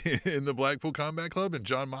the Blackpool Combat Club, and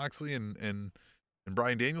Jon Moxley and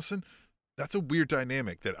Bryan Danielson. That's a weird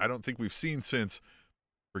dynamic that I don't think we've seen since,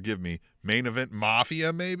 forgive me, Main Event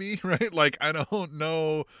Mafia, maybe, right? Like, I don't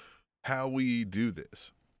know how we do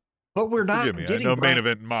this. But we're not Forgive me. I know Main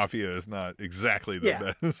Event Mafia is not exactly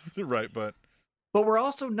the best, right? But we're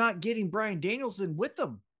also not getting Bryan Danielson with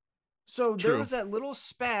them. So True. there was that little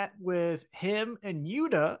spat with him and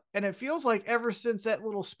Yuta, and it feels like ever since that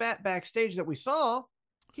little spat backstage that we saw,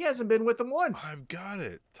 he hasn't been with them once. I've got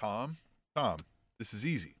it, Tom. Tom, this is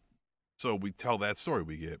easy. So we tell that story.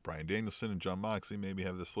 We get Bryan Danielson and Jon Moxley maybe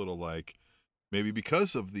have this little, maybe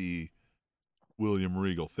because of the William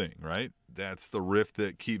Regal thing, right? That's the rift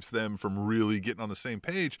that keeps them from really getting on the same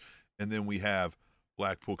page. And then we have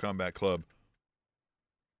Blackpool Combat Club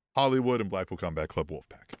Hollywood and Blackpool Combat Club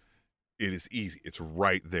Wolfpack. It is easy. It's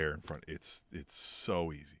right there in front. It's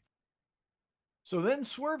so easy. So then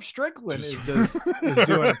Swerve Strickland is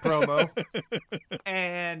doing a promo,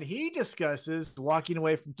 and he discusses walking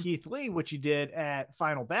away from Keith Lee, which he did at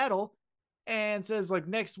Final Battle, and says,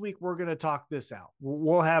 next week we're going to talk this out.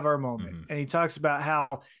 We'll have our moment. Mm-hmm. And he talks about how,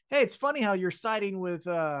 hey, it's funny how you're siding with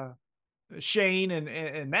Shane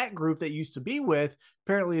and that group that you used to be with.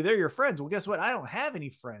 Apparently they're your friends. Well, guess what? I don't have any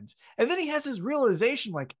friends. And then he has his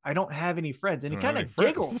realization, I don't have any friends. And he kind of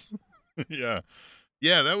giggles. Yeah.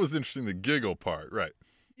 Yeah, that was interesting, the giggle part, right.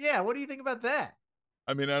 Yeah, what do you think about that?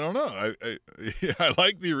 I mean, I don't know. I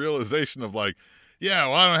like the realization of I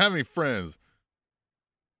don't have any friends.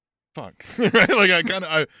 Fuck.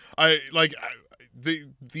 Right?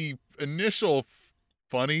 The initial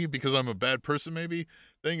funny because I'm a bad person maybe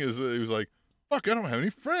thing is that he was like, fuck, I don't have any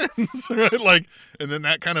friends. Right? And then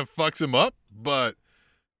that kind of fucks him up, but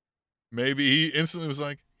maybe he instantly was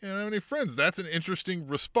like, I don't have any friends. That's an interesting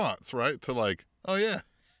response, right? To oh yeah.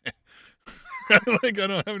 I don't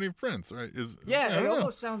have any friends, right? It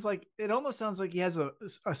almost sounds like he has a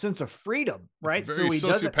sense of freedom, right? It's very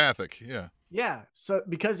sociopathic, yeah. Yeah, so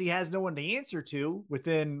because he has no one to answer to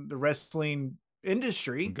within the wrestling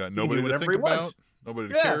industry, got nobody to think about,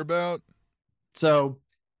 nobody to care about. So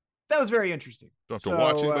that was very interesting. Don't have to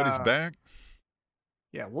watch anybody's back.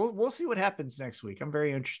 Yeah, we'll see what happens next week. I'm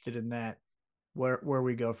very interested in that. Where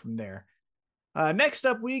we go from there. Next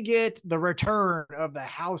up, we get the return of the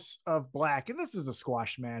House of Black, and this is a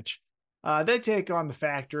squash match. They take on the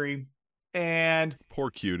Factory, and poor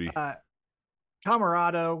cutie.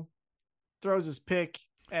 Camarado throws his pick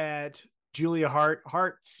at Julia Hart.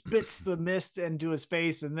 Hart spits the mist into his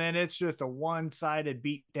face, and then it's just a one-sided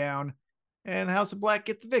beatdown, and the House of Black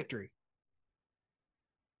get the victory.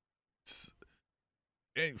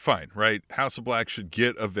 Fine, right? House of Black should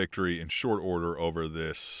get a victory in short order over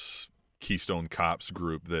this Keystone Cops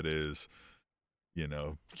group that is,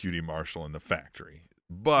 QT Marshall and the Factory.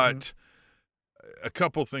 But a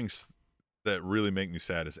couple things that really make me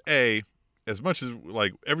sad is as much as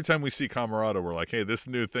every time we see Camarado, we're like, hey, this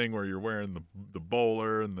new thing where you're wearing the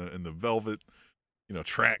bowler and the velvet,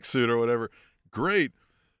 tracksuit or whatever, great.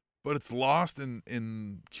 But it's lost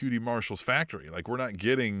in QT Marshall's Factory. We're not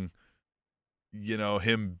getting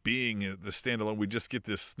him being the standalone. We just get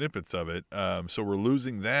this snippets of it. So we're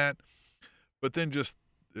losing that. But then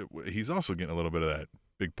he's also getting a little bit of that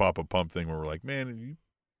Big Papa Pump thing where we're like, man, you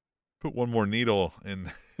put one more needle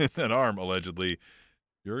in that arm, allegedly,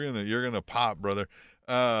 you're gonna pop, brother.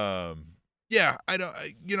 Yeah,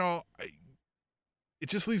 it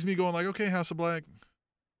just leaves me going okay, House of Black,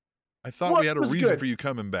 I thought we had a reason for you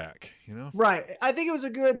coming back, Right. I think it was a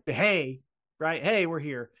good, hey, right? Hey, we're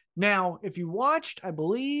here. Now, if you watched, I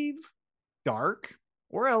believe, Dark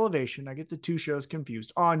or Elevation, I get the two shows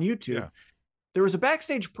confused, on YouTube, there was a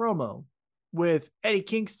backstage promo with Eddie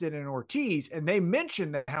Kingston and Ortiz, and they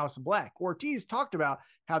mentioned the House of Black. Ortiz talked about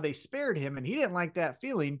how they spared him, and he didn't like that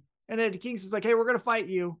feeling. And Eddie Kingston's like, hey, we're going to fight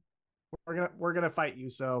you. we're gonna fight you.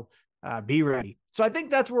 So be ready. So I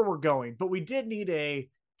think that's where we're going. But we did need a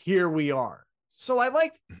here we are. So I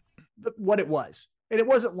like what it was, and it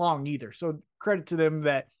wasn't long either. So credit to them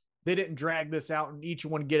that they didn't drag this out and each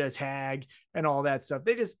one get a tag and all that stuff.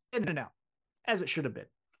 They just in and out as it should have been.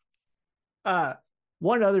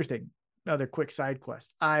 One other thing, another quick side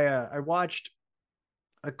quest. I watched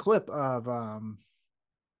a clip of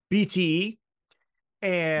BTE,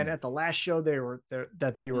 and at the last show they were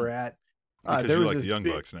at, Because there you was like this the Young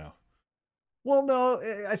big- Bucks now. Well, no,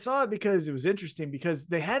 I saw it because it was interesting because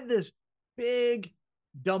they had this big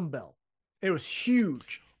dumbbell. It was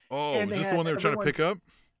huge. Oh, And is they this the had one they were trying to everyone- pick up?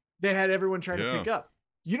 They had everyone trying to Yeah. pick up.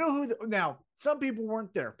 You know who? Now, some people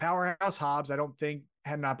weren't there. Powerhouse Hobbs, I don't think,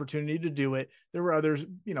 had an opportunity to do it. There were others,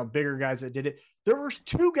 bigger guys that did it. There were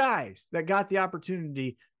 2 guys that got the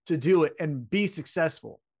opportunity to do it and be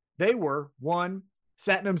successful. They were, one,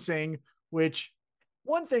 Satnam Singh, which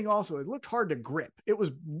one thing also, it looked hard to grip. It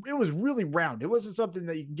was really round. It wasn't something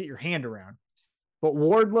that you can get your hand around. But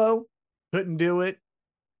Wardlow couldn't do it.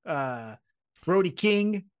 Brody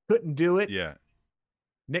King couldn't do it. Yeah.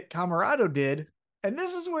 Nick Camarado did. And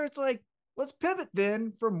this is where it's like, let's pivot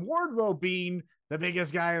then from Wardlow being the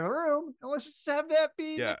biggest guy in the room, and let's just have that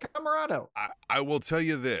be Yeah. Nick Camarado. I will tell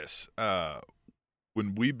you this.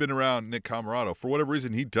 When we've been around Nick Camarado, for whatever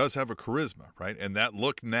reason, he does have a charisma, right? And that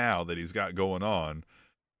look now that he's got going on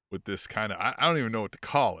with this kind of, I don't even know what to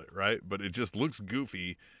call it, right? But it just looks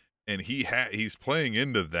goofy, and he's playing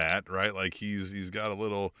into that, right? Like he's got a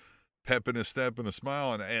little pep in his step and a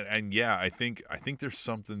smile, and yeah, I think there's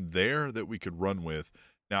something there that we could run with.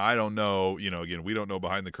 Now, I don't know, again, we don't know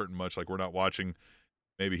behind the curtain much, like we're not watching.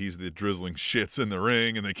 Maybe he's the drizzling shits in the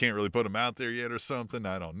ring and they can't really put him out there yet or something.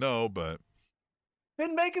 I don't know, but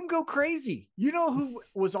Then make him go crazy. You know who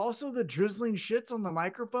was also the drizzling shits on the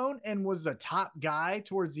microphone and was the top guy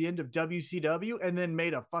towards the end of WCW and then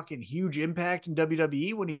made a fucking huge impact in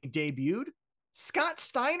WWE when he debuted? Scott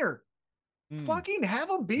Steiner. Fucking have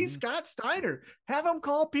him be Scott Steiner. Have him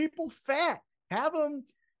call people fat. Have him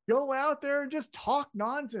go out there and just talk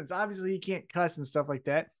nonsense. Obviously, he can't cuss and stuff like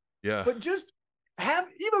that, yeah. but just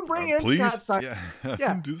bring in Please? Scott Steiner.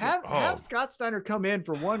 Yeah. Have Scott Steiner come in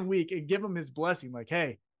for 1 week and give him his blessing. Like,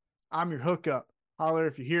 hey, I'm your hookup. Holler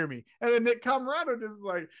if you hear me. And then Nick Camarado just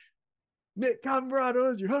like, Nick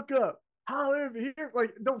Camarado is your hookup. Holler if you hear.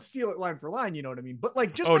 Like, don't steal it line for line. You know what I mean? But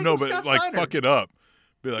like, just make him Scott Steiner. Fuck it up.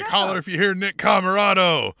 Be like, Yeah. holler if you hear Nick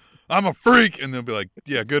Camarado. I'm a freak. And they'll be like,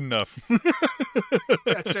 yeah, good enough.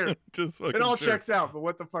 Yeah, sure. Just fucking It all sure. checks out. But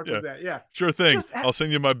what the fuck Yeah. was that? Yeah. Sure thing. Just I'll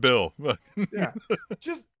send you my bill. Yeah.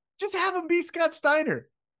 just have him be Scott Steiner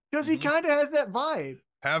because he kind of has that vibe.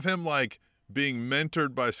 Have him like being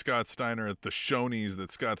mentored by Scott Steiner at the Shoney's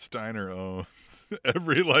that Scott Steiner owns.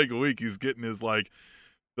 Every like week he's getting his like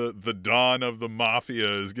the Don of the Mafia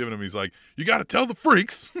is giving him. He's like, you got to tell the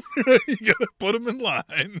freaks. You got to put them in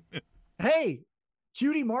line. Hey,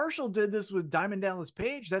 Cutie Marshall did this with Diamond Dallas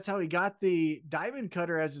Page. That's how he got the Diamond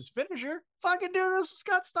Cutter as his finisher. Fucking do this with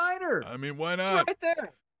Scott Steiner. I mean, why It's not? right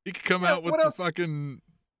there. He could come Yeah, out with what the else? fucking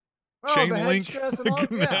Oh, chain the head link stress and all, yeah.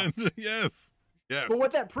 command. Yes. But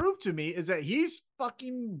what that proved to me is that he's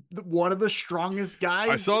fucking one of the strongest guys.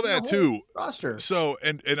 I saw in the that whole too. Roster. So,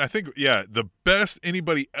 and I think, yeah, the best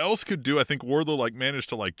anybody else could do, I think Wardlow like managed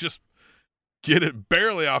to like just get it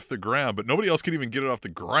barely off the ground, but nobody else could even get it off the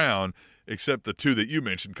ground except the 2 that you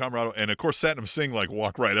mentioned, Camarado, and of course Satnam Singh like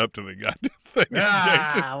walked right up to the goddamn thing and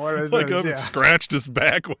yanked him, What is like this? up Yeah. and scratched his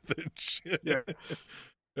back with it and shit. Yeah.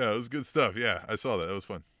 Yeah, it was good stuff. Yeah, I saw that. That was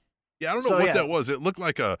fun. Yeah, I don't know So, what yeah. that was. It looked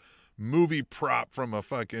like a movie prop from a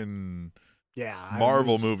fucking Yeah, I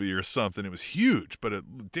Marvel was- movie or something. It was huge, but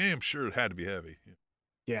it damn sure it had to be heavy.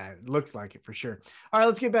 Yeah, it looked like it for sure. All right,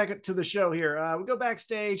 let's get back to the show here. We go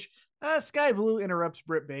backstage. Sky Blue interrupts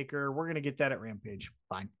Britt Baker. We're gonna get that at Rampage.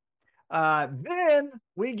 Fine. Then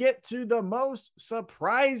we get to the most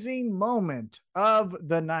surprising moment of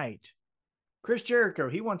the night. Chris Jericho,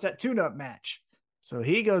 he wants that tune-up match. So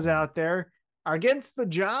he goes out there against the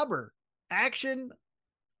jobber. Andretti.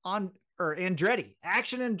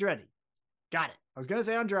 Action Andretti. Got it. I was gonna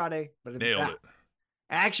say Andrade, but it's Nailed not. it.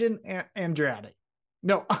 Action Andretti.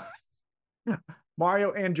 No,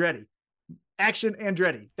 Mario Andretti. Action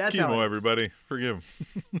Andretti. That's how. Chemo, it is. everybody. Forgive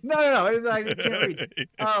him. No. It's like, I can't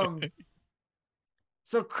read.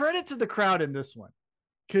 So credit to the crowd in this one,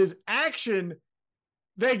 because Action,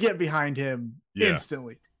 they get behind him Yeah.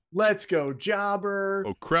 instantly. Let's go, Jobber.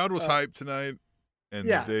 Oh, crowd was hyped tonight, and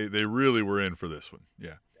yeah. they really were in for this one.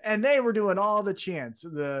 Yeah. And they were doing all the chants.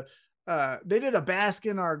 They did a Bask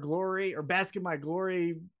in Our Glory or Bask in My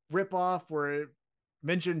Glory ripoff where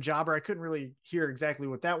mentioned Jobber. I couldn't really hear exactly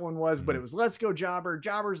what that one was, but it was let's go Jobber.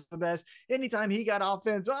 Jobber's the best. Anytime he got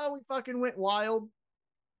offense, we fucking went wild.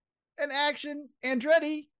 And Action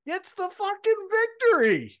Andretti gets the fucking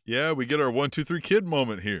victory. Yeah, we get our 1, 2, 3 kid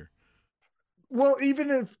moment here. Well,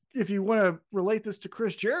 even if you want to relate this to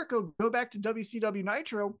Chris Jericho, go back to WCW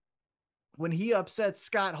Nitro when he upsets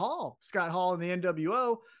Scott Hall in the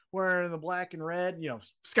NWO wearing the black and red.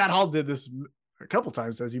 Scott Hall did this a couple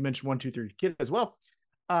times, as you mentioned, 1, 2, 3 kid as well.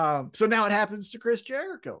 So now it happens to Chris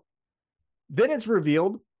Jericho. Then it's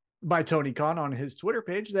revealed by Tony Khan on his Twitter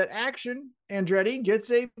page that Action Andretti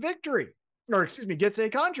gets a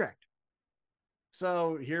contract.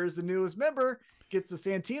 So here's the newest member, gets the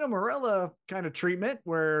Santino Marella kind of treatment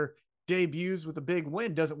where debuts with a big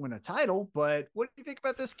win, doesn't win a title. But what do you think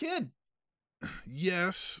about this kid?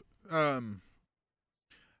 Yes.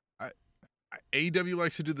 AEW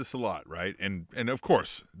likes to do this a lot, right? And of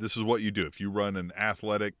course, this is what you do. If you run an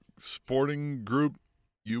athletic sporting group,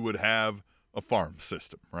 you would have a farm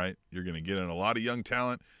system, right? You're going to get in a lot of young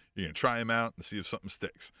talent. You're going to try them out and see if something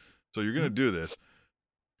sticks. So you're going to do this.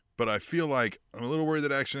 But I feel like I'm a little worried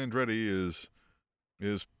that Action Andretti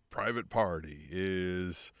is Private Party,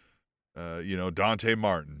 is Dante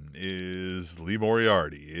Martin, is Lee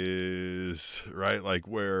Moriarty, is right, like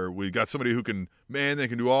where we got somebody who they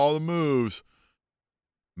can do all the moves.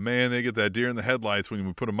 Man, they get that deer in the headlights when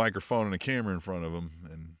we put a microphone and a camera in front of them.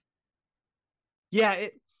 And yeah,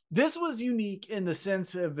 this was unique in the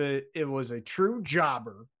sense of it was a true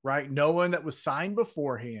jobber, right? No one that was signed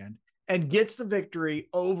beforehand and gets the victory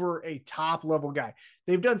over a top level guy.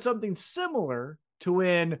 They've done something similar to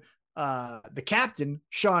when the captain,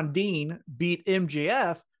 Sean Dean, beat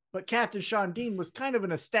MJF, but Captain Sean Dean was kind of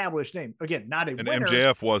an established name. Again, not a winner. And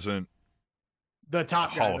MJF wasn't the top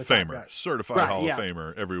Hall of Famer, certified Hall of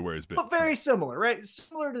Famer everywhere he's been. But very similar, right?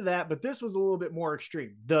 Similar to that, but this was a little bit more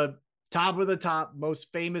extreme. The top of the top,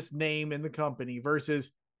 most famous name in the company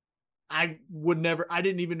versus I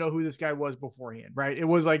didn't even know who this guy was beforehand, right? It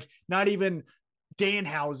was like not even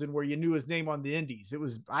Danhausen where you knew his name on the indies.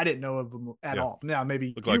 I didn't know of him at all. Now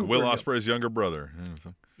maybe looked like Will Ospreay's younger brother.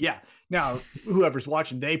 Yeah. Now whoever's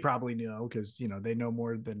watching, they probably know because they know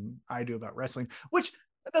more than I do about wrestling. Which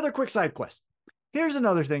another quick side quest. Here's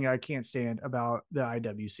another thing I can't stand about the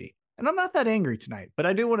IWC, and I'm not that angry tonight, but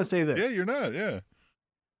I do want to say this. Yeah, you're not. Yeah.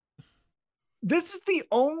 This is the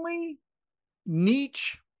only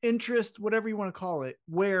niche interest, whatever you want to call it,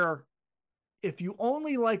 where if you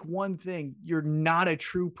only like one thing, you're not a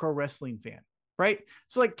true pro wrestling fan, right?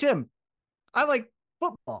 So like Tim, I like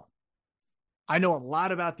football. I know a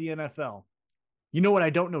lot about the NFL. You know what I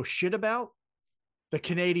don't know shit about? The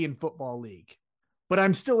Canadian Football League. But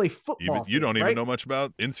I'm still a football fan. You don't even know much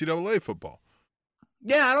about NCAA football.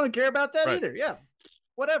 Yeah, I don't care about that either. Yeah,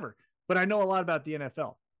 whatever. But I know a lot about the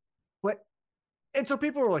NFL. And so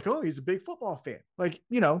people are like, oh, he's a big football fan. Like,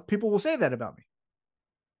 people will say that about me.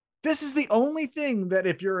 This is the only thing that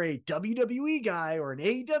if you're a WWE guy or an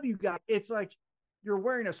AEW guy, it's like you're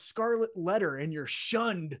wearing a scarlet letter and you're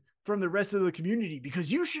shunned from the rest of the community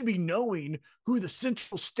because you should be knowing who the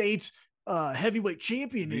Central States heavyweight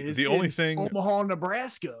champion is. The only thing, Omaha,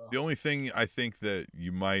 Nebraska. The only thing I think that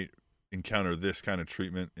you might encounter this kind of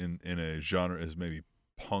treatment in a genre is maybe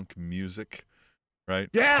punk music. Right?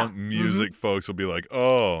 Yeah. Punk music folks will be like,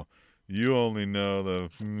 oh, you only know the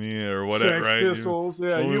or whatever, Sex right? Pistols,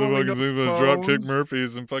 you only know the Dropkick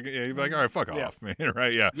Murphys and fucking you're like, all right, fuck off, man,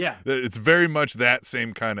 right? Yeah. It's very much that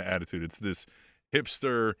same kind of attitude. It's this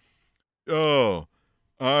hipster, oh,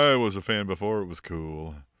 I was a fan before it was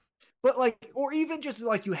cool. But or even just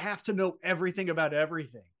like you have to know everything about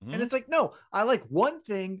everything. Mm-hmm. And it's like, no, I like one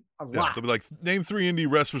thing a lot. They'll be like, name 3 indie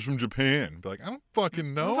wrestlers from Japan. Be like, I don't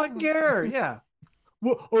fucking know. I don't fucking care. Yeah.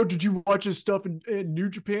 Well, or did you watch his stuff in New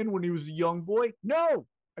Japan when he was a young boy? No,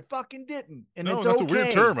 I fucking didn't. And no, it's that's okay. a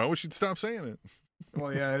weird term. I wish you'd stop saying it.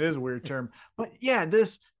 Well, yeah, it is a weird term. But yeah,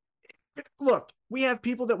 look, we have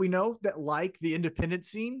people that we know that like the independent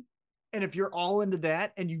scene. And if you're all into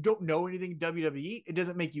that and you don't know anything WWE, it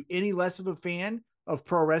doesn't make you any less of a fan of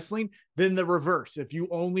pro wrestling than the reverse. If you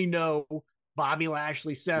only know Bobby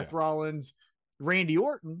Lashley, Seth Rollins, Randy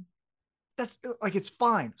Orton, that's like, it's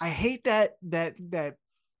fine. I hate that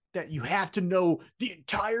you have to know the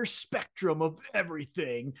entire spectrum of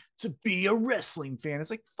everything to be a wrestling fan. It's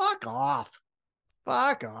like, fuck off.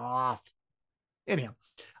 Anyhow,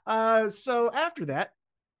 so after that,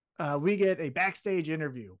 we get a backstage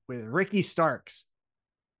interview with Ricky Starks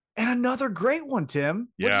and another great one, Tim.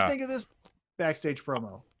 What do you think of this backstage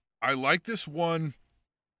promo? I like this one,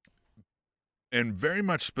 and very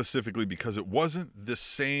much specifically because it wasn't the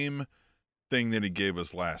same thing that he gave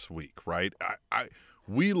us last week, right?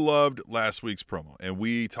 We loved last week's promo, and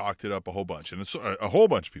we talked it up a whole bunch, and a whole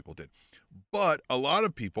bunch of people did. But a lot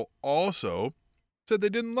of people also said they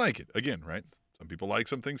didn't like it. Again, right? Some people like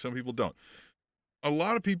some things, some people don't. A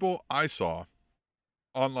lot of people I saw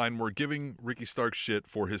online were giving Ricky Starks shit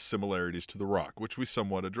for his similarities to The Rock, which we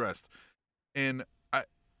somewhat addressed. And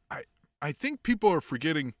I think people are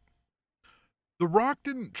forgetting The Rock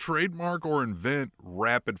didn't trademark or invent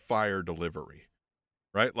rapid fire delivery,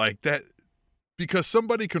 right? Like that, because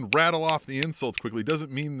somebody can rattle off the insults quickly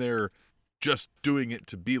doesn't mean they're just doing it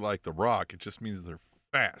to be like The Rock. It just means they're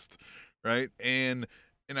fast, right? And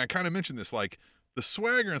I kind of mentioned this, like the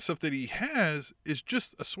swagger and stuff that he has is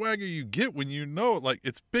just a swagger you get when you know, like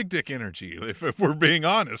it's big dick energy, if we're being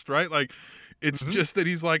honest, right? Like it's just that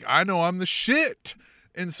he's like, I know I'm the shit.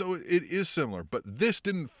 And so it is similar, but this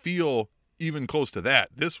didn't feel even close to that.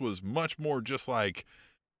 This was much more just like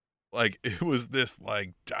it was this,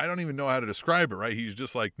 like, I don't even know how to describe it, right? He's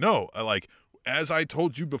just like, no, like, as I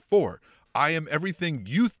told you before, I am everything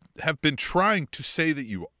you have been trying to say that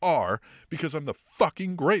you are, because I'm the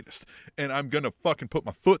fucking greatest. And I'm going to fucking put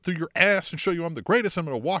my foot through your ass and show you I'm the greatest. I'm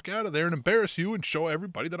going to walk out of there and embarrass you and show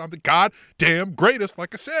everybody that I'm the goddamn greatest,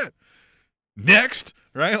 like I said. Next,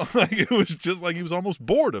 right? Like, it was just like he was almost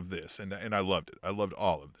bored of this. And I loved it. I loved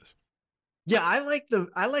all of this. Yeah, I like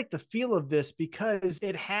the feel of this because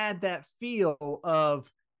it had that feel of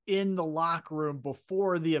in the locker room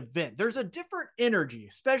before the event. There's a different energy,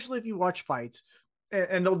 especially if you watch fights,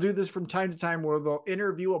 and they'll do this from time to time where they'll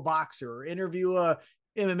interview a boxer or interview a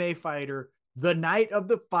MMA fighter the night of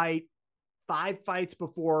the fight, 5 fights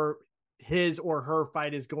before his or her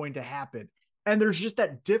fight is going to happen. And there's just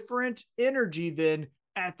that different energy than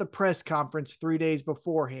at the press conference 3 days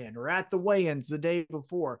beforehand or at the weigh-ins the day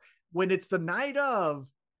before. When it's the night of,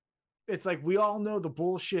 it's like we all know the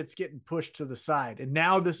bullshit's getting pushed to the side. And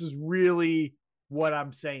now this is really what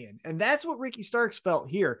I'm saying. And that's what Ricky Starks felt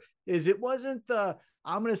here, is it wasn't the,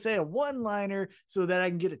 I'm going to say a one-liner so that I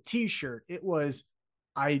can get a t-shirt. It was,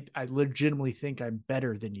 I legitimately think I'm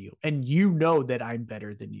better than you. And you know that I'm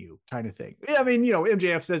better than you kind of thing. I mean, you know,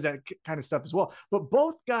 MJF says that kind of stuff as well. But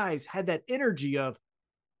both guys had that energy of,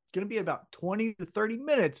 it's going to be about 20 to 30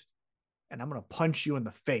 minutes. And I'm going to punch you in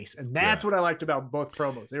the face. And that's what I liked about both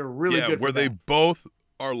promos. They were really good. Where they both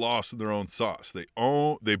are lost in their own sauce. They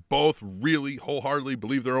both really wholeheartedly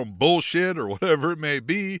believe their own bullshit or whatever it may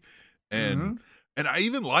be. And I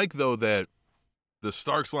even like, though, that the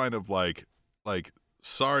Starks line of like,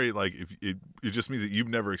 sorry, like if it just means that you've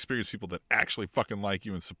never experienced people that actually fucking like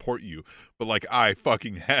you and support you, but like I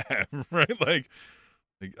fucking have, right? Like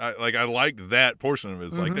I liked that portion of it.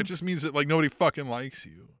 It's like, that just means that like nobody fucking likes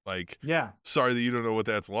you. Like, sorry that you don't know what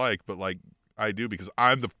that's like, but like I do, because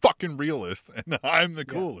I'm the fucking realist and I'm the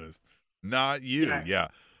coolest, not you. Yeah.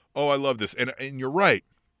 Oh, I love this. And you're right.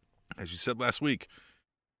 As you said last week,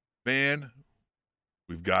 man,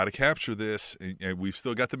 we've got to capture this. And we've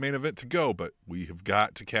still got the main event to go, but we have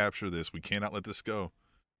got to capture this. We cannot let this go.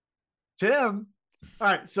 Tim. All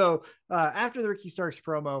right. So after the Ricky Starks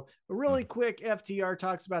promo, a really quick FTR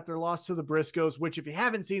talks about their loss to the Briscoes, which if you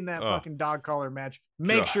haven't seen that fucking dog collar match,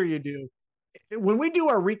 make sure you do. When we do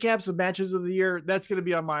our recaps of matches of the year, that's going to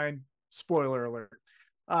be on mine. Spoiler alert.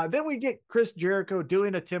 Then we get Chris Jericho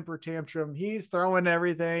doing a temper tantrum. He's throwing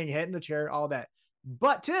everything, hitting the chair, all that.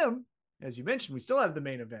 But Tim, as you mentioned, we still have the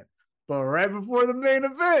main event. But right before the main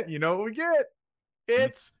event, you know what we get?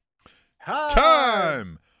 It's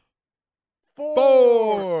time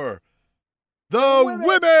for the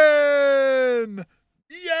women.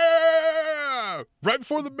 Yeah! Right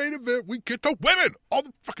before the main event, we get the women all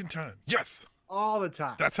the fucking time. Yes. All the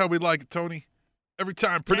time. That's how we like it, Tony. Every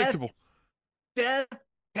time. Predictable. Death,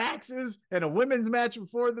 taxes, and a women's match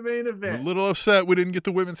before the main event. I'm a little upset we didn't get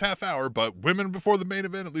the women's half hour, but women before the main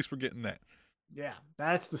event, at least we're getting that. Yeah,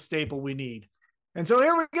 that's the staple we need. And so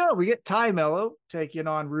here we go. We get Ty Mello taking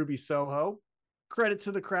on Ruby Soho. Credit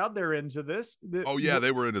to the crowd. They're into this. They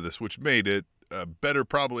were into this, which made it better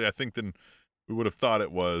probably, I think, than we would have thought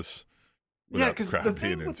it was without the crowd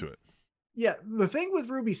being into it. Yeah, the thing with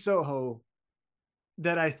Ruby Soho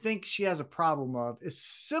that I think she has a problem of is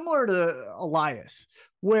similar to Elias,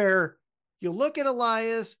 where you look at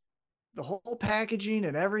Elias, the whole packaging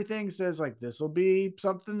and everything says like, this will be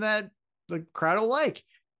something that the crowd will like.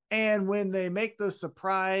 And when they make the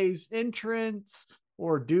surprise entrance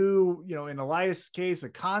or do, you know, in Elias' case, a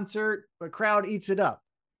concert, the crowd eats it up.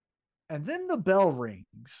 And then the bell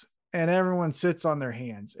rings and everyone sits on their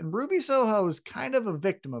hands. And Ruby Soho is kind of a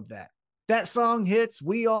victim of that. That song hits,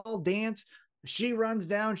 we all dance. She runs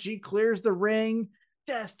down, she clears the ring.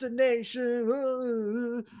 Destination.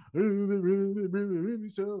 Ruby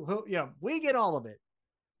Soho. Yeah, we get all of it.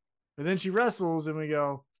 But then she wrestles and we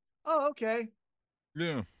go, oh, okay.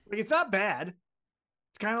 Yeah. Like, it's not bad.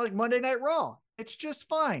 It's kind of like Monday Night Raw. It's just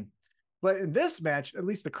fine. But in this match, at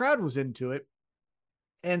least the crowd was into it.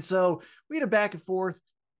 And so we had a back and forth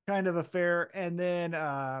kind of affair. And then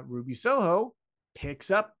Ruby Soho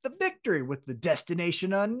picks up the victory with the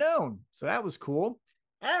Destination Unknown. So that was cool.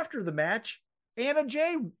 After the match, Anna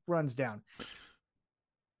Jay runs down.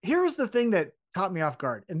 Here was the thing that caught me off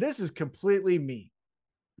guard. And this is completely me.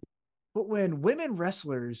 But when women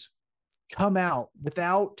wrestlers come out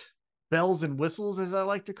without bells and whistles, as I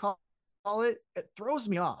like to call it, it throws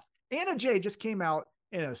me off. Anna Jay just came out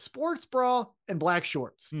in a sports bra and black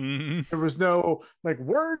shorts. Mm-hmm. There was no like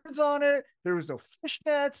words on it. There was no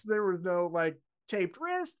fishnets. There was no like taped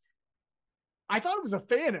wrist. I thought it was a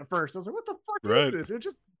fan at first. I was like, what the fuck is this? It's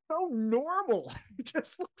just so normal. It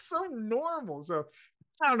just looks so normal. So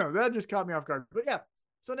I don't know. That just caught me off guard. But yeah.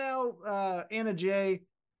 So now Anna Jay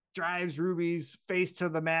drives Ruby's face to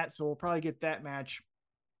the mat. So we'll probably get that match.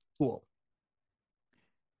 Cool.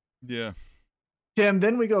 Yeah. Tim,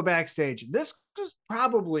 then we go backstage. This was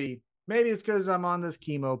probably, maybe it's because I'm on this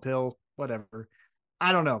chemo pill, whatever.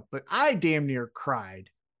 I don't know, but I damn near cried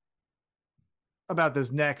about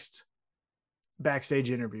this next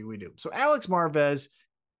backstage interview we do. So Alex Marvez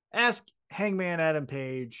asked Hangman Adam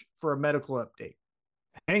Page for a medical update.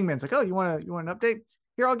 Hangman's like, oh, you want an update?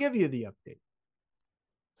 Here, I'll give you the update.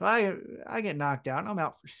 So I get knocked out. I'm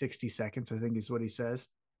out for 60 seconds, I think is what he says.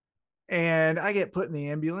 And I get put in the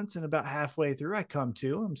ambulance, and about halfway through, I come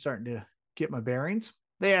to. I'm starting to get my bearings.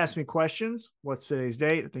 They ask me questions. What's today's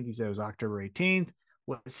date? I think he said it was October 18th.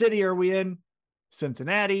 What city are we in?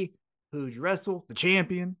 Cincinnati. Who'd you wrestle? The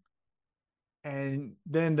champion. And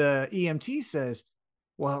then the EMT says,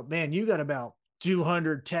 well, man, you got about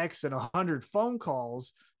 200 texts and 100 phone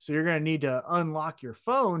calls. So you're going to need to unlock your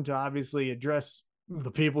phone to obviously address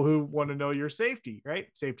the people who want to know your safety, right?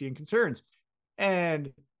 Safety and concerns.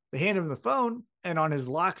 And they hand him the phone, and on his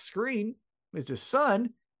lock screen is his son.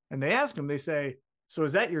 And they ask him, they say, so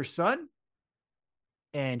is that your son?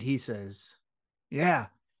 And he says, yeah.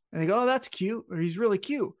 And they go, oh, that's cute. Or he's really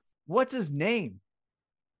cute. What's his name?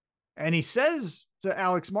 And he says to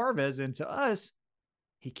Alex Marvez and to us,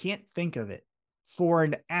 he can't think of it. For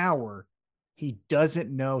an hour, he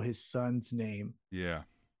doesn't know his son's name. Yeah.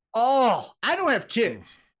 Oh, I don't have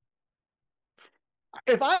kids.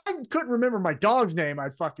 If I couldn't remember my dog's name,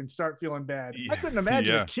 I'd fucking start feeling bad. I couldn't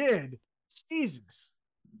imagine a kid. Jesus.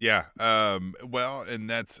 Yeah. Well, and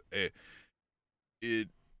that's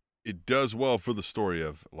it does well for the story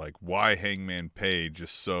of like why Hangman Page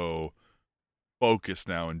is so focused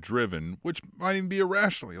now and driven, which might even be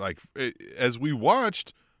irrationally. Like as we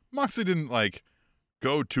watched, Moxley didn't like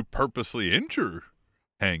go to purposely injure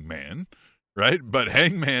Hangman, right? But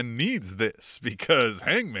Hangman needs this because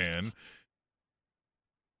Hangman,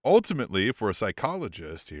 ultimately, if we're a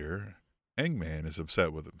psychologist here, Hangman is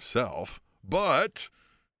upset with himself, but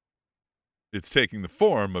it's taking the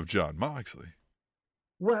form of Jon Moxley.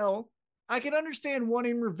 Well, I can understand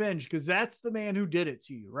wanting revenge because that's the man who did it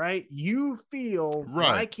to you, right? You feel,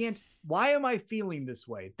 right. Why am I feeling this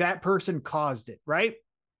way? That person caused it, right?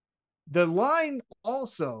 The line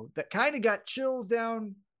also that kind of got chills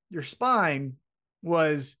down your spine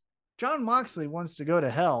was Jon Moxley wants to go to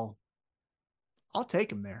hell. I'll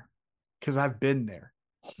take him there because I've been there.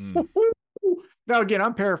 Now, again,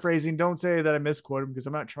 I'm paraphrasing. Don't say that I misquote him because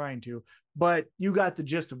I'm not trying to, but you got the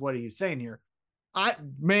gist of what he's saying here.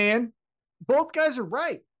 Both guys are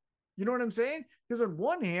right. You know what I'm saying? Because on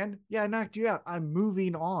one hand, yeah, I knocked you out. I'm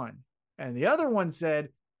moving on. And the other one said,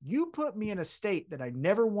 you put me in a state that I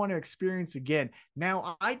never want to experience again.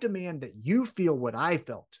 Now I demand that you feel what I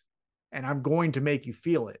felt, and I'm going to make you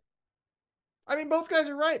feel it. I mean, both guys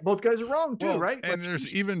are right. Both guys are wrong too, right? And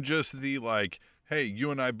there's even just the like, hey, you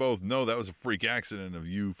and I both know that was a freak accident of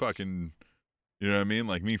you fucking, you know what I mean?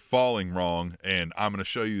 Like me falling wrong, and I'm going to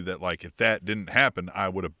show you that, like, if that didn't happen, I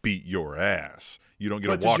would have beat your ass. You don't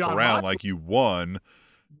get to walk around like you won.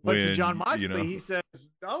 But to Jon Moxley, he says,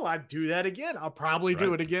 oh, I'd do that again. I'll probably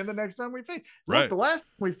do it again the next time we face. Look, the last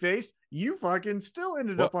time we faced, you fucking still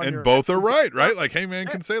ended up on your... And both are right? Like, hey, man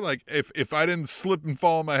can say, like, if I didn't slip and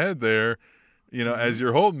fall on my head there, you know, as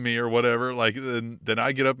you're holding me or whatever, like, then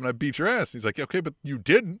I get up and I beat your ass. He's like, okay, but you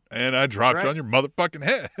didn't, and I dropped you on your motherfucking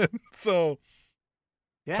head. So,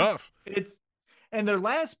 tough. And their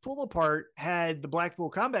last pull apart had the Blackpool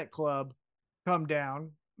Combat Club come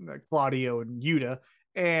down, Claudio and Yuta,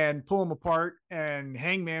 and pull them apart. And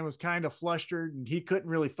Hangman was kind of flustered and he couldn't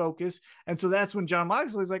really focus. And so that's when Jon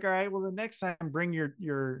Moxley's like, all right, well, the next time bring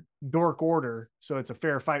your dork order. So it's a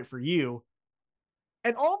fair fight for you.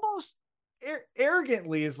 And almost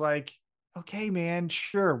arrogantly is like, okay, man,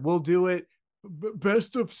 sure, we'll do it.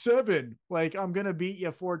 Best of 7. Like, I'm going to beat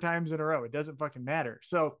you 4 times in a row. It doesn't fucking matter.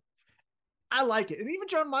 So I like it. And even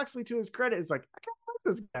John Moxley, to his credit, is like, I kind of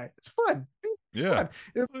like this guy. It's fun. It's Yeah. fun.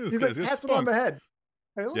 He's like, pats him on the head.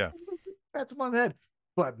 Yeah. Pats him on the head.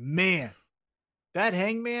 But man, that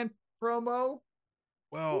Hangman promo.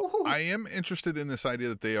 Well, Ooh. I am interested in this idea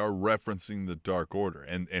that they are referencing the Dark Order.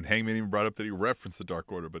 And Hangman even brought up that he referenced the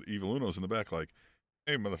Dark Order, but Evil Uno's in the back like,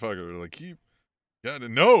 hey, motherfucker, like, like,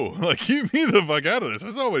 keep me the fuck out of this.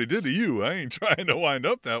 That's not what he did to you. I ain't trying to wind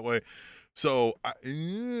up that way. So,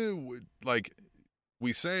 like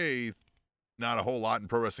we say, not a whole lot in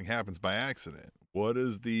pro wrestling happens by accident. What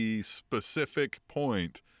is the specific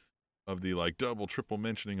point of the, like, double, triple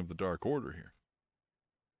mentioning of the Dark Order here?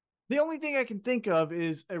 The only thing I can think of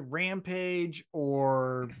is a Rampage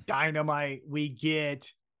or Dynamite. We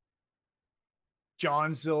get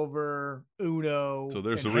John Silver, Uno. So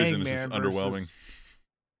there's the and reason it's Hangman just underwhelming.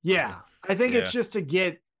 Yeah, I think it's just to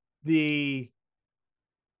get the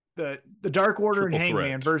Dark Order Triple and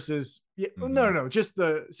Hangman threat. versus Mhm. no, just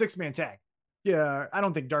the 6-man tag. Yeah, I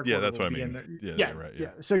don't think Dark Order. that's will what I be in mean. there. Yeah, right,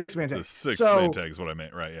 yeah. 6-man tag. The 6-man tag is what I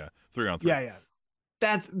meant, right? Yeah, 3-on-3. Yeah.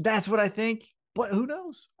 That's what I think. But who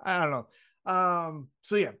knows? I don't know.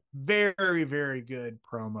 So yeah, very, very good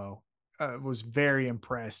promo. Was very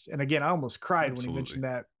impressed. And again, I almost cried when he mentioned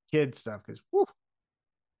that kid stuff because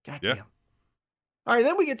goddamn. Yeah. All right,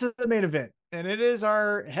 then we get to the main event, and it is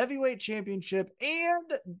our heavyweight championship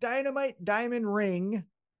and Dynamite Diamond Ring.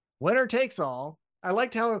 Winner takes all. I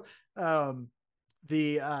liked how the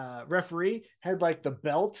referee had like the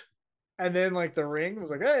belt, and then like the ring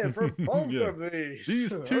was like, hey, for both of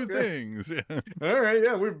these two things. Yeah. All right,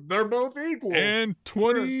 yeah, they're both equal. And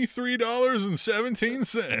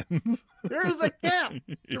 $23.17. There's a cap.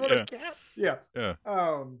 You want a cap? Yeah. Yeah.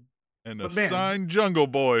 And a but man, signed Jungle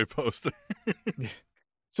Boy poster.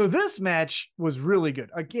 So this match was really good.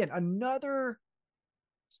 Again, another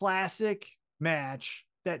classic match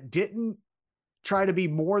that didn't try to be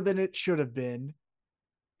more than it should have been.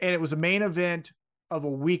 And it was a main event of a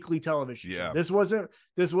weekly television show. This wasn't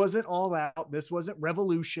All Out. This wasn't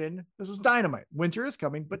Revolution. This was Dynamite. Winter is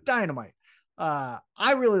coming, but Dynamite. I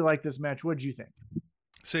really like this match. What did you think?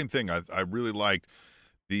 Same thing. I really liked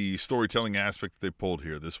the storytelling aspect that they pulled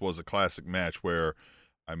here. This was a classic match where,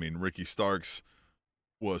 I mean, Ricky Starks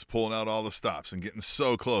was pulling out all the stops and getting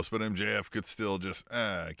so close, but MJF could still just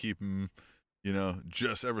keep him,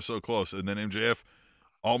 just ever so close. And then MJF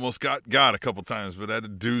almost got a couple times, but had to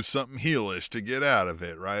do something heelish to get out of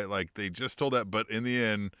it, right? Like, they just told that, but in the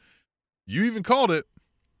end, you even called it.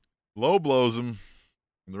 Low blows him.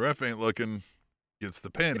 The ref ain't looking, gets the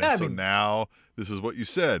pin. Yeah, and so now this is what you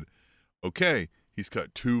said. Okay, he's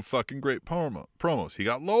cut 2 fucking great promos. He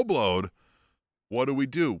got low blowed. What do we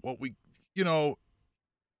do? What we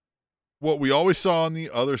always saw on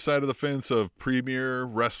the other side of the fence of premier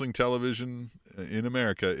wrestling television in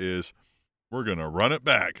America is, we're going to run it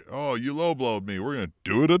back. Oh, you low blowed me. We're going to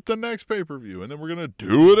do it at the next pay-per-view. And then we're going to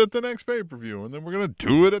do it at the next pay-per-view. And then we're going to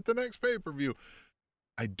do it at the next pay-per-view.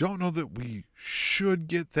 I don't know that we should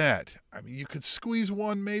get that. I mean, you could squeeze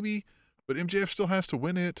one maybe, but MJF still has to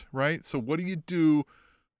win it, right? So what do you do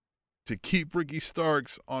to keep Ricky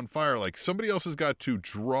Starks on fire? Like, somebody else has got to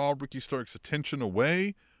draw Ricky Starks' attention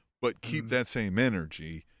away, but keep that same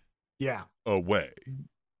energy away.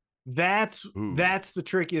 That's the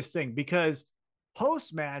trickiest thing, because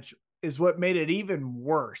post-match is what made it even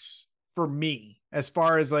worse for me as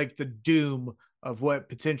far as like the doom of what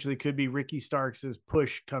potentially could be Ricky Starks'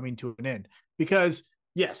 push coming to an end. Because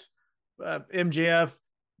yes, MJF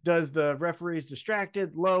does the referee's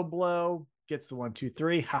distracted, low blow, gets the 1, 2,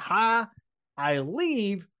 3, haha, I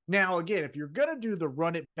leave. Now, again, if you're going to do the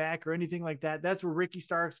run it back or anything like that, that's where Ricky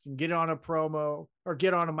Starks can get on a promo or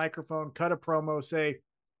get on a microphone, cut a promo, say,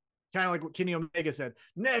 kind of like what Kenny Omega said,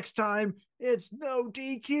 next time it's no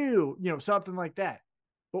DQ, something like that.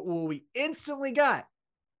 But what we instantly got,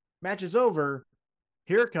 match is over,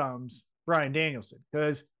 here comes Bryan Danielson,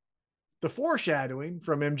 because the foreshadowing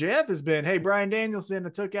from MJF has been, hey, Bryan Danielson, I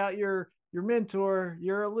took out your mentor,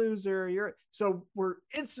 you're a loser, so we're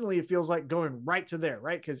instantly, it feels like going right to there,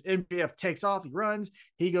 right? Because MJF takes off, he runs,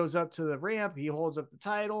 he goes up to the ramp, he holds up the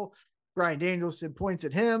title, Bryan Danielson points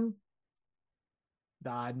at him. The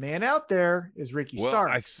odd man out there is Ricky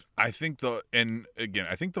Starks. I think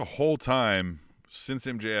I think the whole time since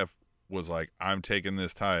MJF was like, I'm taking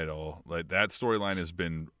this title, like, that storyline has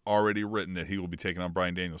been already written that he will be taking on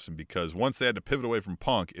Bryan Danielson, because once they had to pivot away from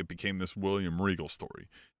Punk, it became this William Regal story.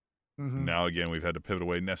 Now, again, we've had to pivot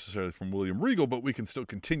away necessarily from William Regal, but we can still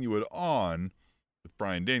continue it on with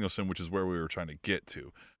Bryan Danielson, which is where we were trying to get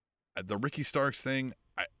to. The Ricky Starks thing,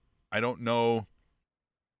 I don't know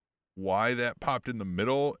why that popped in the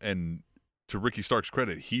middle, and to Ricky Starks'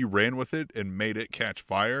 credit, he ran with it and made it catch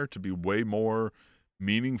fire to be way more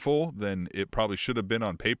meaningful than it probably should have been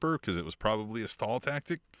on paper, because it was probably a stall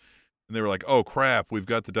tactic. And they were like, oh crap, we've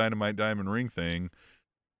got the Dynamite Diamond Ring thing,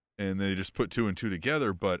 and they just put 2 and 2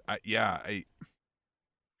 together. But I think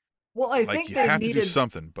you they have needed to do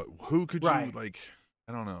something, but who could Right. you like?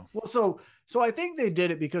 I don't know. Well, so I think they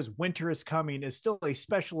did it because Winter is Coming is still a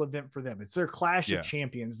special event for them. It's their Clash Yeah. of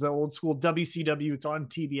Champions, the old school WCW. It's on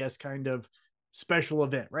TBS kind of special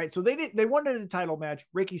event, right? So they wanted a title match.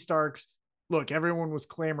 Ricky Starks. Look, everyone was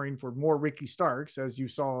clamoring for more Ricky Starks, as you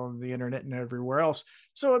saw on the internet and everywhere else.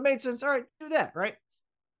 So it made sense. All right, do that, right?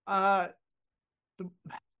 The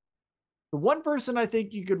one person I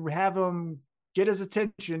think you could have him get his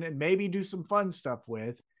attention and maybe do some fun stuff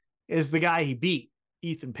with is the guy he beat,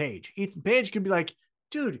 Ethan Page. Ethan Page could be like,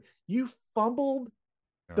 dude, you fumbled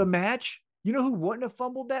the match. You know who wouldn't have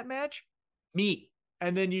fumbled that match? Me.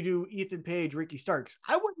 And then you do Ethan Page, Ricky Starks.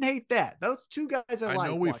 I wouldn't hate that. Those two guys I like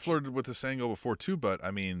know we watching. flirted with this angle before too, but I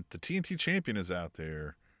mean, the TNT champion is out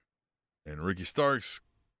there, and Ricky Starks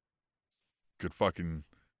could fucking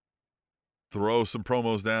throw some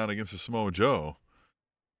promos down against the Samoa Joe.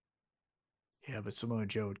 Yeah, but Samoa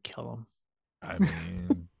Joe would kill him. I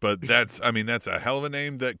mean, but that's a hell of a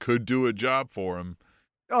name that could do a job for him.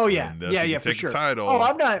 Oh yeah, And, yeah, so you for take sure. the title. Oh,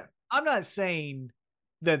 I'm not saying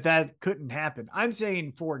that couldn't happen. I'm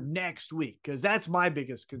saying for next week, because that's my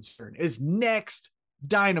biggest concern. Is next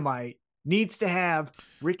Dynamite needs to have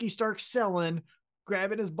Ricky Starks selling,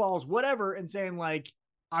 grabbing his balls, whatever, and saying like,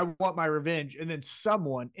 "I want my revenge," and then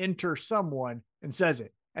someone and says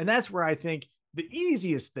it, and that's where I think the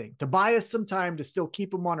easiest thing to buy us some time to still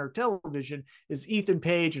keep them on our television is Ethan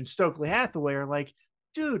Page and Stokely Hathaway are like,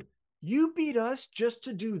 dude, you beat us just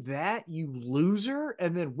to do that, you loser.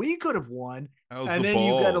 And then we could have won. How's and the then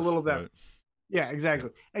balls, you got a little bit. right? Yeah,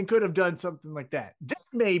 exactly. And could have done something like that. This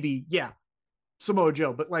maybe, Samoa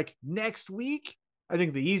Joe, but like next week, I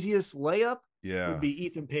think the easiest layup would be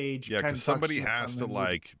Ethan Page. Yeah, because somebody has to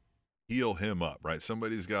like heal him up, right?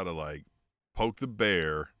 Somebody's got to like poke the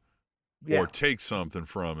bear or take something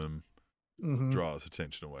from him, draw his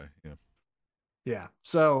attention away. Yeah. Yeah.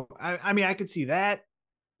 So, I mean, I could see that.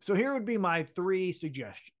 So here would be my 3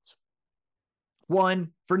 suggestions.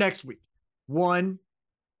 1 for next week. 1,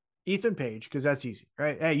 Ethan Page, because that's easy,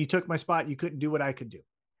 right? Hey, you took my spot. You couldn't do what I could do.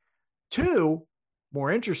 2,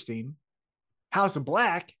 more interesting, House of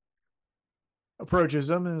Black approaches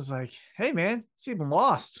him and is like, hey, man, seem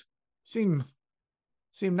lost. Seem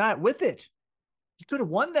not with it. You could have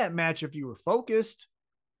won that match if you were focused.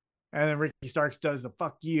 And then Ricky Starks does the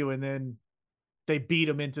fuck you, and then they beat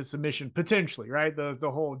him into submission, potentially, right? The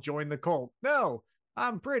whole join the cult. No,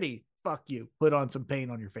 I'm pretty. Fuck you. Put on some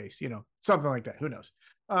paint on your face, something like that. Who knows?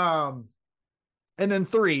 And then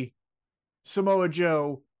 3, Samoa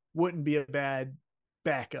Joe wouldn't be a bad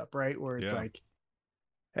backup, right? Where it's like,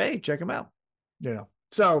 hey, check him out,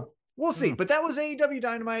 So we'll see. But that was AEW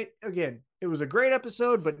Dynamite. Again, it was a great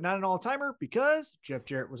episode, but not an all-timer because Jeff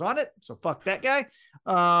Jarrett was on it. So fuck that guy.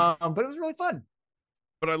 But it was really fun.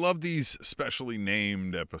 But I love these specially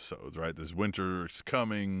named episodes, right? This Winter's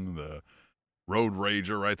Coming, the Road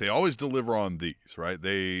Rager, right? They always deliver on these, right?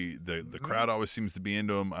 The crowd always seems to be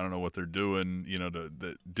into them. I don't know what they're doing,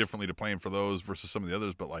 differently to plan for those versus some of the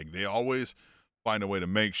others, but like they always find a way to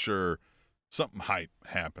make sure something hype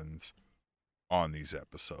happens on these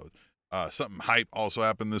episodes. Something hype also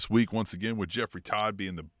happened this week, once again, with Jeffrey Todd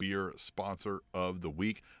being the beer sponsor of the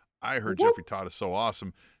week. I heard Jeffrey Todd is so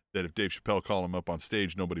awesome that if Dave Chappelle called him up on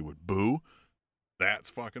stage, nobody would boo. That's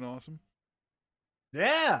fucking awesome.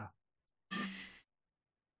 Yeah.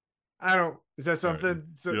 Is that something?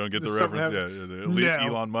 Right. You don't get the reference? Yeah.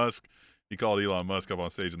 Elon Musk. He called Elon Musk up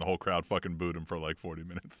on stage and the whole crowd fucking booed him for like 40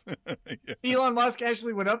 minutes. Yeah. Elon Musk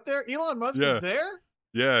actually went up there? Elon Musk was there?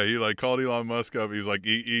 Yeah, he like called Elon Musk up. He was like,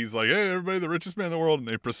 he's like, hey, everybody, the richest man in the world. And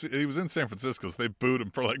he was in San Francisco, so they booed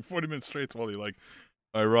him for like 40 minutes straight while he like,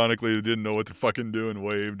 ironically, didn't know what to fucking do and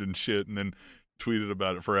waved and shit, and then tweeted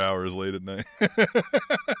about it for hours late at night. I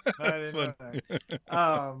didn't know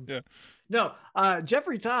that. No,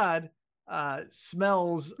 Jeffrey Todd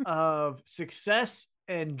smells of success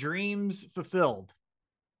and dreams fulfilled.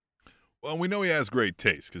 Well, we know he has great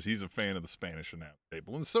taste because he's a fan of the Spanish Announce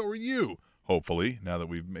Table, and so are you. Hopefully, now that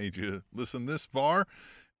we've made you listen this far,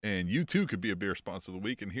 and you too could be a beer sponsor of the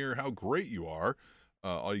week and hear how great you are.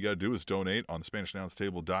 All you got to do is donate on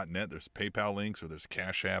SpanishAnnounceTable.net. There's PayPal links or there's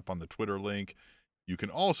Cash App on the Twitter link. You can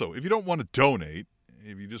also, if you don't want to donate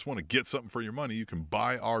if you just want to get something for your money, you can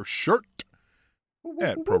buy our shirt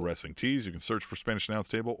at Pro Wrestling Tees. You can search for Spanish Announce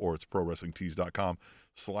Table, or it's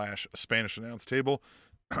prowrestlingtees.com/Spanish Announce Table.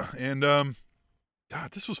 And, God,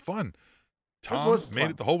 this was fun. Tom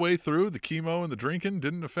made it the whole way through. The chemo and the drinking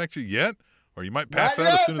didn't affect you yet, or you might pass out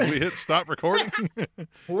as soon as we hit stop recording. He's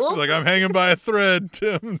like, I'm hanging by a thread,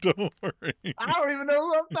 Tim. Don't worry. I don't even know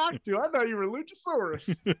who I'm talking to. I thought you were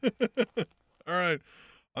Luchasaurus. All right.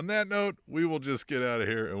 On that note, we will just get out of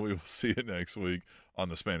here, and we will see you next week on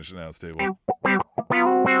the Spanish Announce Table.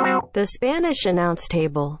 The Spanish Announce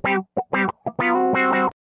Table.